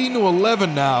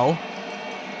 15-11 now.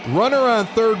 Runner on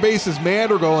third base is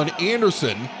Madrigal, and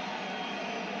Anderson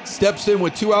steps in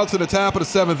with 2 outs in the top of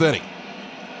the 7th inning.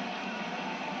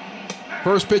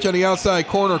 First pitch on the outside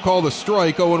corner called a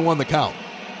strike, 0-1 the count.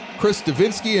 Chris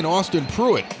Davinsky and Austin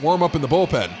Pruitt warm up in the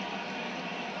bullpen.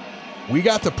 We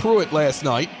got to Pruitt last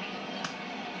night.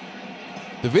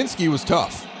 Davinsky was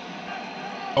tough.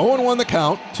 0-1 the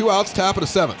count, 2 outs, top of the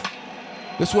 7th.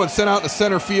 This one sent out to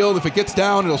center field. If it gets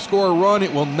down, it'll score a run.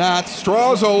 It will not.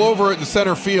 Straws all over it in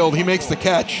center field. He makes the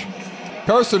catch.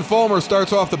 Carson Fulmer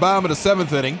starts off the bottom of the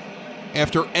 7th inning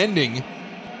after ending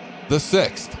the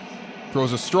 6th.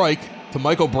 Throws a strike to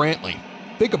Michael Brantley.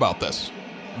 Think about this.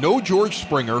 No George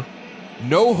Springer,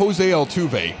 no Jose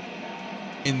Altuve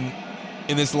in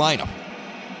this lineup.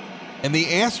 And the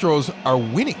Astros are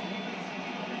winning.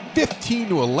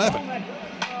 15-11.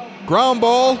 Ground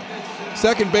ball,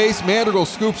 second base, Madrigal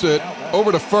scoops it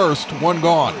over to first, one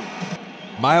gone.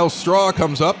 Miles Straw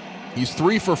comes up. He's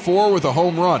 3 for 4 with a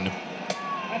home run.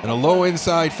 And a low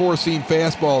inside four-seam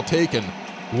fastball taken.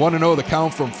 1-0 the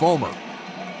count from Fulmer.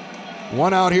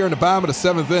 One out here in the bottom of the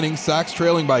seventh inning. Sox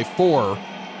trailing by 4.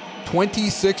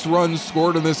 26 runs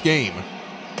scored in this game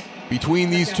between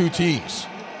these two teams.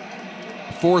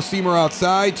 Four-seamer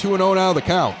outside, 2-0 now the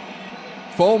count.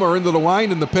 Fulmer into the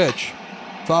wind in the pitch.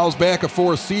 Fouls back a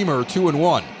four-seamer,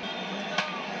 2-1.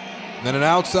 Then an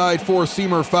outside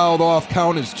four-seamer fouled off,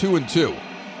 count is 2-2.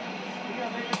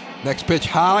 Next pitch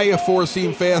high, a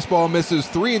four-seam fastball misses,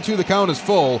 3-2 the count is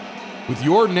full with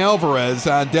Yordan Alvarez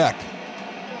on deck.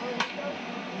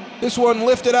 This one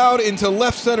lifted out into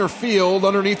left center field.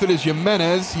 Underneath it is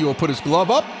Jimenez. He will put his glove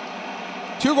up.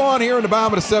 2 gone here in the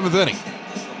bottom of the seventh inning.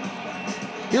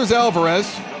 Here's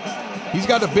Alvarez. He's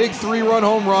got a big 3-run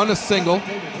home run, a single.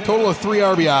 Total of 3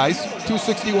 RBIs,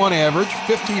 261 average,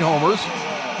 15 homers,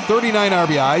 39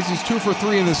 RBIs. He's 2 for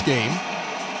 3 in this game.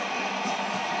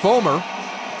 Fulmer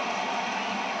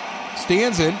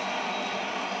stands in,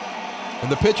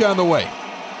 and the pitch on the way.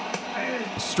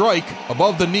 Strike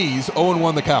above the knees,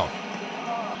 0-1 the count.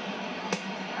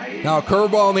 Now a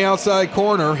curveball in the outside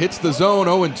corner, hits the zone,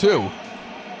 0-2.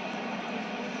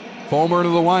 Fulmer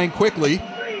into the line quickly.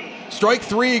 Strike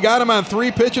 3, got him on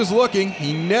 3 pitches looking.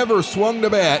 He never swung the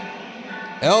bat.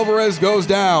 Alvarez goes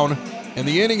down, and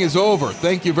the inning is over.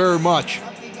 Thank you very much.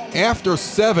 After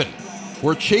 7,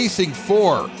 we're chasing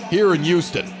 4 here in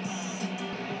Houston.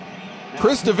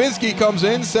 Chris Devenski comes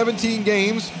in, 17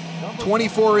 games,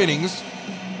 24 innings.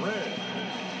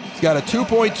 He's got a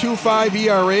 2.25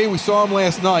 ERA. We saw him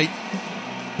last night.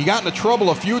 He got into trouble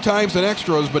a few times in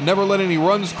extras, but never let any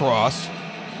runs cross.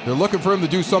 They're looking for him to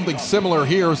do something similar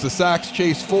here as the Sox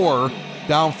chase 4,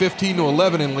 down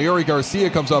 15-11, and Leury Garcia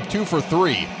comes up 2 for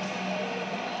 3.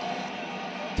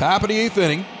 Top of the 8th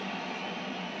inning.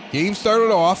 Game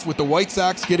started off with the White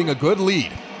Sox getting a good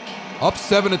lead. Up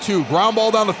 7-2. Ground ball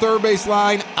down the third base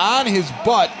line on his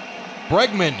butt.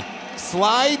 Bregman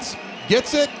slides,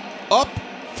 gets it, up,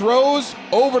 throws,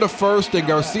 over to first, and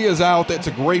Garcia's out. That's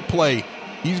a great play.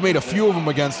 He's made a few of them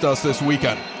against us this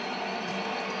weekend.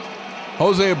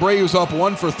 Jose Abreu's up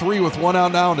 1 for 3 with 1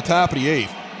 out now in the top of the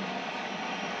 8th.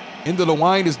 Into the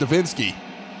wind is Devenski.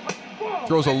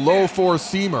 Throws a low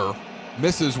four-seamer.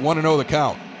 Misses, 1-0 the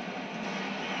count.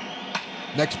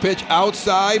 Next pitch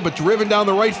outside, but driven down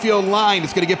the right field line.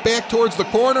 It's going to get back towards the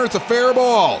corner. It's a fair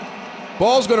ball.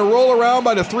 Ball's going to roll around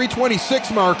by the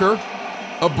 326 marker.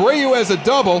 Abreu has a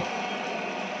double.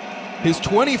 His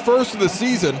 21st of the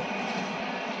season.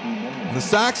 And the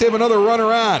Sox have another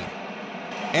runner on.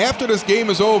 After this game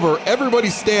is over,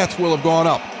 everybody's stats will have gone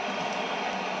up,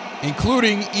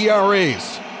 including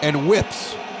ERAs and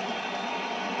whips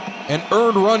and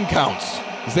earned run counts.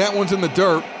 That one's in the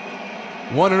dirt.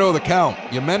 1-0 the count.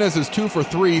 Jimenez is 2 for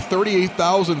 3,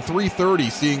 38,330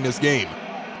 seeing this game.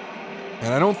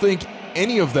 And I don't think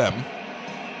any of them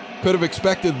could have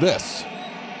expected this.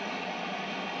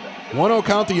 1-0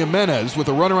 count to Jimenez with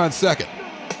a runner on second.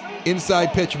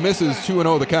 Inside pitch misses,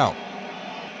 2-0 the count.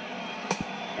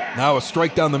 Now a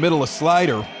strike down the middle, a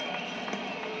slider.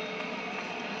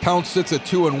 Count sits at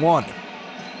 2-1.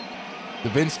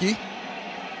 Devenski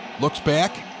looks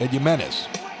back at Jimenez.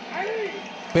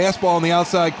 Fastball in the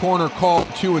outside corner called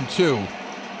 2-2.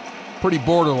 Pretty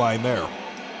borderline there.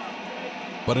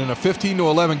 But in a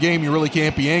 15-11 game, you really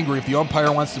can't be angry if the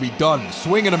umpire wants to be done.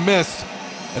 Swing and a miss.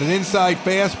 And an inside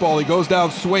fastball. He goes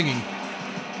down swinging.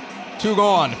 2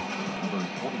 gone.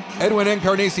 Edwin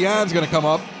Encarnacion's going to come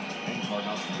up.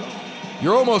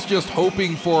 You're almost just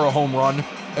hoping for a home run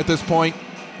at this point.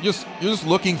 You're just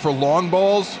looking for long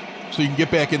balls so you can get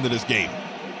back into this game.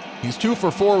 He's 2 for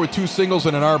 4 with 2 singles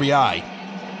and an RBI.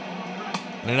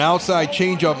 And an outside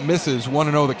changeup misses,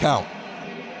 1-0 the count.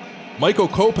 Michael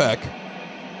Kopech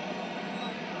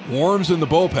warms in the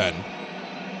bullpen.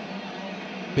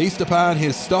 Based upon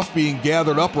his stuff being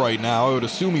gathered up right now, I would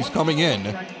assume he's coming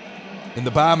in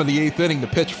the bottom of the 8th inning to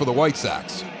pitch for the White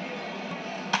Sox.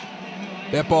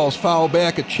 That ball's fouled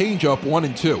back, a changeup,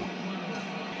 1-2.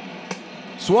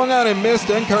 Swung on and missed.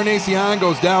 Encarnacion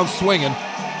goes down swinging.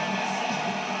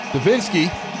 Devenski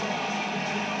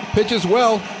pitches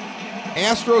well.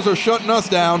 Astros are shutting us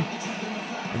down.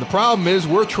 And the problem is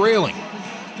we're trailing.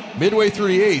 Midway through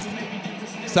the 8th,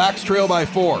 Sox trail by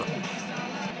 4.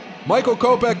 Michael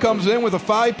Kopech comes in with a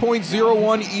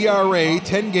 5.01 ERA,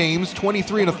 10 games,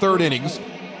 23 1/3 innings,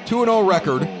 2-0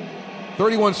 record,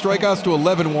 31 strikeouts to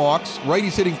 11 walks.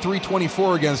 Righty's hitting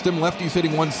 324 against him, lefty's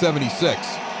hitting 176.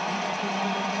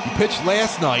 He pitched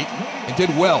last night and did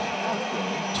well.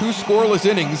 2 scoreless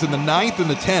innings in the 9th and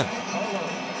the 10th.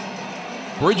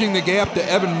 Bridging the gap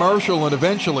to Evan Marshall and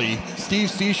eventually Steve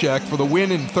Cishek for the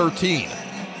win in 13.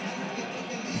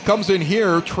 He comes in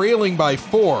here trailing by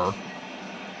 4.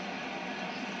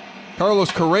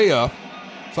 Carlos Correa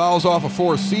fouls off a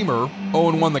 4-seamer,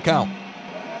 0-1 the count.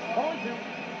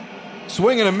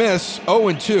 Swing and a miss,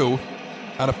 0-2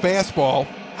 on a fastball,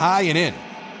 high and in.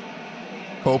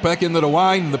 Kopech into the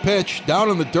wind and the pitch. Down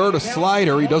in the dirt, a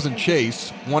slider. He doesn't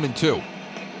chase. 1-2.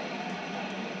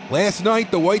 Last night,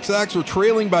 the White Sox were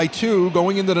trailing by 2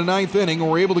 going into the 9th inning and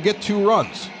were able to get 2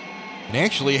 runs. And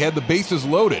actually had the bases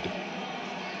loaded.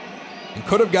 And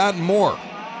could have gotten more.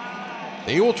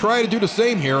 They will try to do the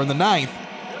same here in the 9th.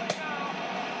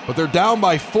 But they're down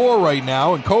by 4 right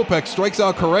now, and Kopech strikes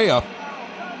out Correa,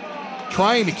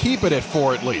 trying to keep it at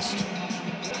 4 at least.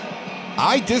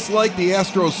 I dislike the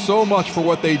Astros so much for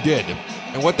what they did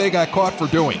and what they got caught for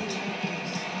doing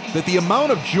that the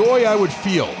amount of joy I would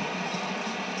feel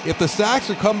if the Sox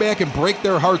would come back and break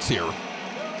their hearts here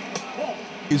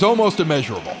is almost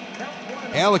immeasurable.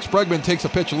 Alex Bregman takes a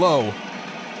pitch low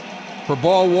for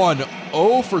ball 1.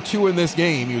 0 for 2 in this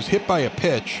game. He was hit by a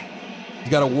pitch.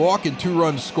 He's got a walk and 2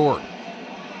 runs scored.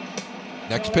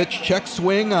 Next pitch, check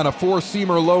swing on a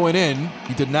 4-seamer low and in.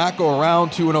 He did not go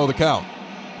around. 2-0 the count.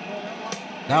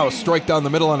 Now a strike down the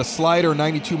middle on a slider,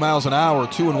 92 miles an hour,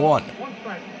 2-1.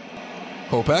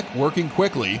 Kopech working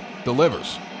quickly,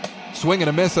 delivers. Swing and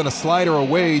a miss on a slider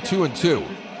away, 2-2.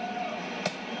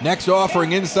 Next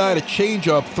offering inside a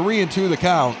changeup, 3-2 the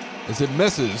count. As it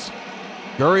misses,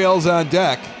 Gurriel's on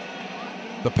deck.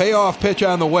 The payoff pitch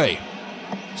on the way.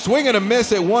 Swing and a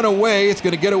miss at 1 away. It's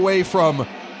going to get away from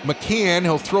McCann.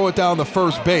 He'll throw it down the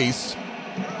first base.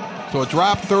 So a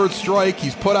drop third strike.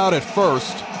 He's put out at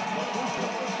first.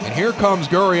 And here comes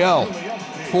Gurriel.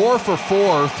 4 for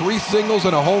 4, 3 singles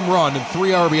and a home run and 3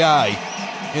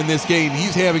 RBI in this game.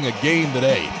 He's having a game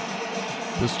today.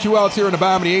 There's 2 outs here in the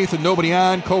bottom of the 8th and nobody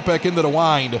on. Kopech into the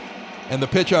wind and the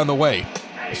pitch on the way.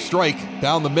 A strike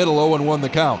down the middle, 0-1 the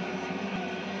count.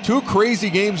 2 crazy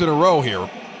games in a row here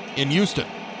in Houston.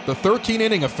 The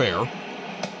 13-inning affair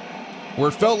where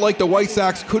it felt like the White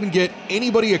Sox couldn't get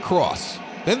anybody across.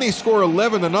 Then they score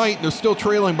 11 tonight and they're still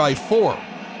trailing by 4.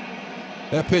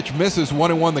 That pitch misses,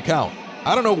 1-1 the count.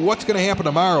 I don't know what's going to happen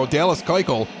tomorrow. Dallas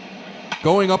Keuchel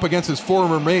going up against his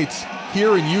former mates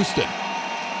here in Houston.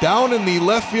 Down in the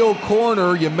left field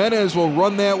corner, Jimenez will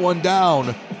run that one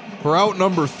down for out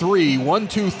number 3.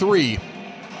 1-2-3.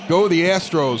 Go the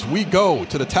Astros. We go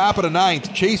to the top of the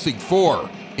 9th, chasing 4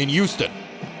 in Houston.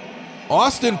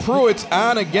 Austin Pruitt's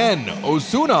on again.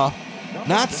 Ozuna,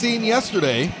 not seen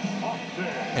yesterday,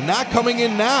 and not coming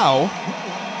in now.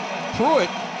 Pruitt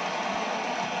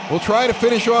will try to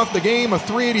finish off the game, a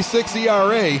 3.86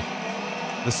 ERA.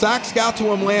 The Sox got to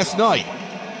him last night.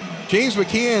 James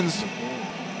McCann's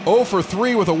 0 for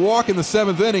 3 with a walk in the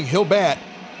 7th inning. He'll bat.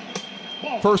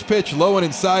 First pitch low and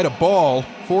inside, a ball.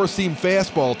 4-seam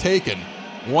fastball taken.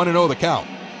 1-0 the count.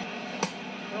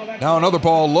 Now another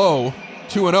ball low.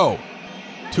 2-0.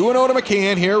 2-0 to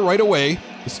McCann here right away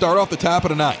to start off the top of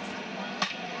the 9th.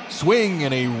 Swing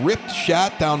and a ripped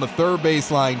shot down the third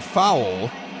baseline, foul.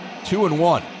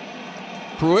 2-1.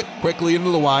 Pruitt quickly into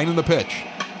the wind and the pitch.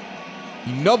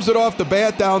 He nubs it off the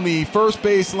bat down the first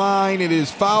base line. It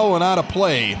is foul and out of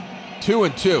play.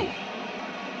 2-2.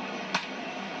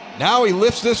 Now he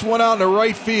lifts this one out in the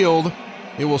right field.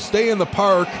 It will stay in the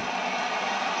park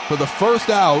for the first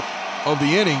out of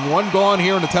the inning. 1 gone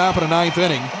here in the top of the 9th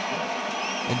inning.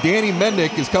 And Danny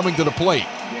Mendick is coming to the plate.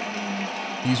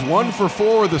 He's 1 for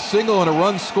 4 with a single and a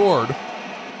run scored.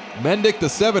 Mendick, the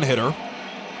 7-hitter,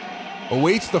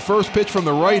 awaits the first pitch from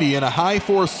the righty and a high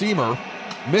 4-seamer.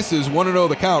 Misses, 1-0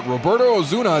 the count. Roberto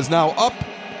Ozuna is now up,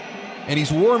 and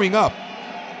he's warming up.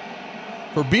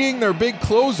 For being their big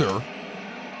closer,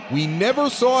 we never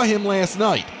saw him last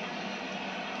night.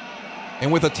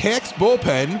 And with a taxed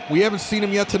bullpen, we haven't seen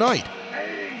him yet tonight.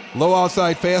 Low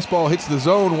outside fastball hits the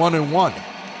zone, 1-1.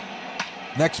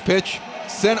 Next pitch,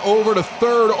 sent over to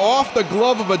third off the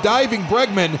glove of a diving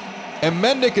Bregman, and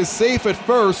Mendick is safe at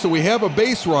first, so we have a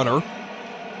base runner.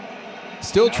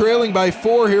 Still trailing by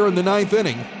 4 here in the 9th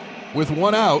inning with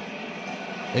 1 out.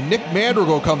 And Nick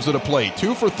Madrigal comes to the plate,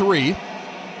 2 for 3.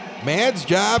 Mad's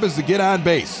job is to get on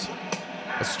base.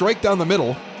 A strike down the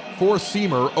middle,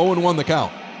 4-seamer, 0-1 the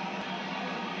count.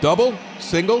 Double,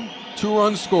 single, 2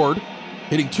 runs scored,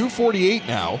 hitting .248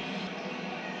 now,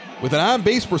 with an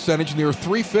on-base percentage near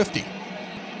 .350.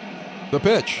 The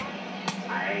pitch.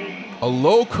 A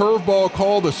low curveball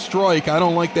called a strike. I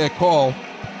don't like that call.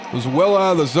 It was well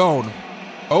out of the zone.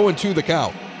 0-2 the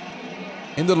count.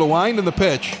 into the wind in the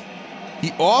pitch.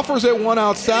 He offers at one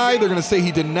outside. They're going to say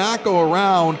he did not go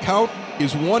around. Count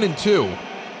is 1-2.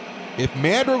 If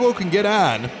Madrigal can get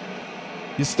on,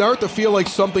 you start to feel like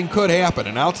something could happen.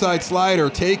 An outside slider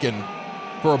taken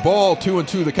for a ball,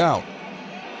 2-2 the count.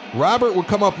 Robert would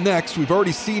come up next. We've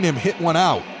already seen him hit one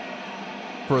out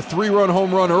for a 3-run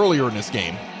home run earlier in this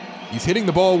game. He's hitting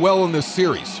the ball well in this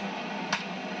series.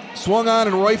 Swung on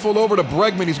and rifled over to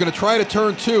Bregman. He's going to try to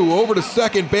turn two. Over to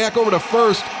second, back over to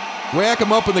first. Rack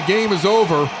him up and the game is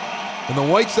over. And the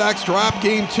White Sox drop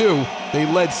game 2. They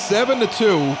led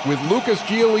 7-2 with Lucas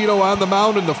Giolito on the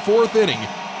mound in the 4th inning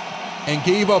and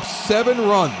gave up 7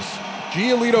 runs.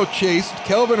 Giolito chased.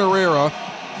 Kelvin Herrera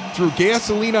threw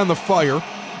gasoline on the fire.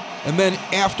 And then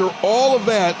after all of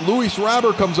that, Luis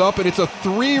Robert comes up and it's a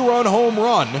 3-run home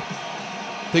run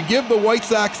to give the White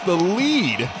Sox the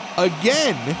lead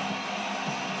again.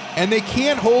 And they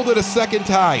can't hold it a second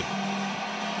time.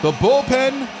 The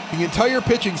bullpen, the entire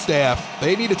pitching staff,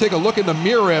 they need to take a look in the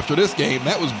mirror after this game.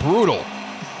 That was brutal.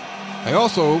 I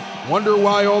also wonder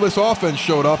why all this offense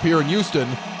showed up here in Houston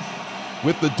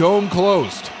with the dome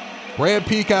closed. Brad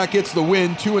Peacock gets the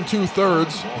win, 2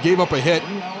 2/3. He gave up a hit,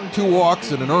 2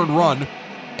 walks, and an earned run.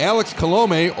 Alex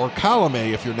Colome, or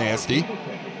Colome if you're nasty,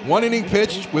 1 inning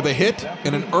pitched with a hit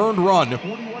and an earned run.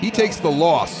 He takes the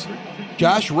loss.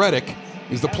 Josh Reddick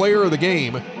is the player of the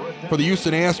game for the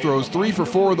Houston Astros, 3 for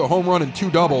 4 with a home run and 2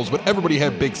 doubles, but everybody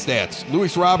had big stats.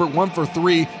 Luis Robert, 1 for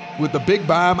 3 with the big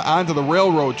bomb onto the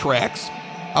railroad tracks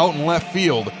out in left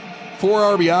field.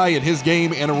 4 RBI in his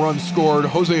game and a run scored.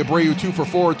 Jose Abreu, 2 for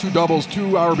 4, 2 doubles,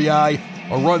 2 RBI,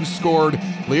 a run scored.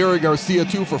 Leury Garcia,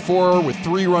 2 for 4 with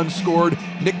 3 runs scored.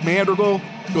 Nick Madrigal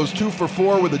goes 2 for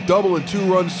 4 with a double and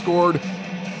 2 runs scored.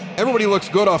 Everybody looks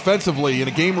good offensively in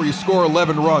a game where you score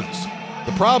 11 runs.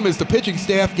 The problem is the pitching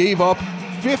staff gave up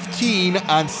 15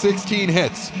 on 16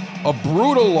 hits. A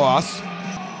brutal loss,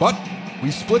 but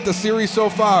we split the series so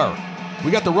far.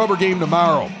 We got the rubber game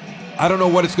tomorrow. I don't know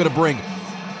what it's going to bring.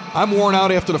 I'm worn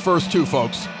out after the first 2,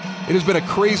 folks. It has been a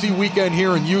crazy weekend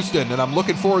here in Houston, and I'm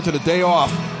looking forward to the day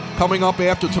off coming up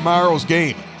after tomorrow's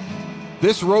game.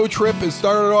 This road trip has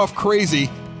started off crazy.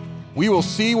 We will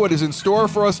see what is in store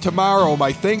for us tomorrow.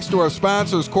 My thanks to our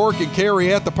sponsors, Cork and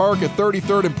Carry at the Park at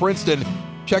 33rd and Princeton.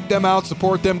 Check them out,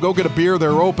 support them, go get a beer,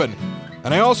 they're open.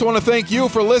 And I also want to thank you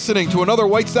for listening to another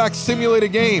White Sox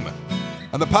simulated game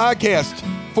on the podcast,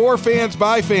 For Fans,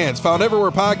 By Fans, found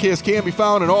everywhere podcasts can be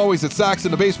found and always at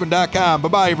soxinthebasement.com.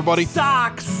 Bye-bye, everybody.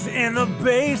 Sox in the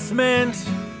basement.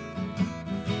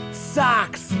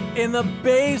 Sox in the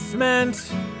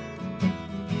basement.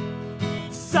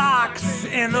 Sox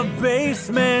in the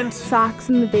basement. Sox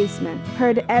in the Basement.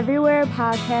 Heard everywhere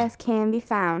podcasts can be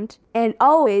found and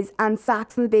always on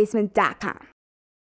soxinthebasement.com.